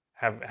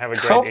 Have a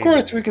great Of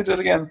course, evening. we can do it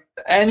again.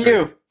 And Sweet.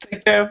 you.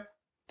 Take care.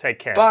 Take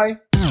care. Bye.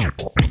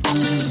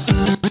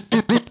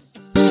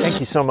 Thank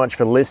you so much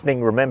for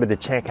listening. Remember to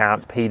check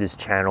out Peter's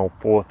channel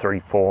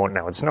 434.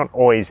 Now, it's not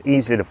always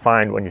easy to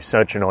find when you're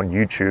searching on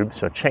YouTube,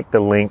 so check the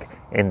link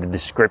in the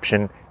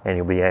description and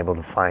you'll be able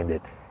to find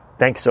it.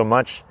 Thanks so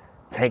much.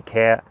 Take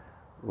care.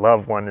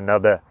 Love one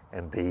another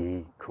and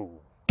be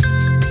cool.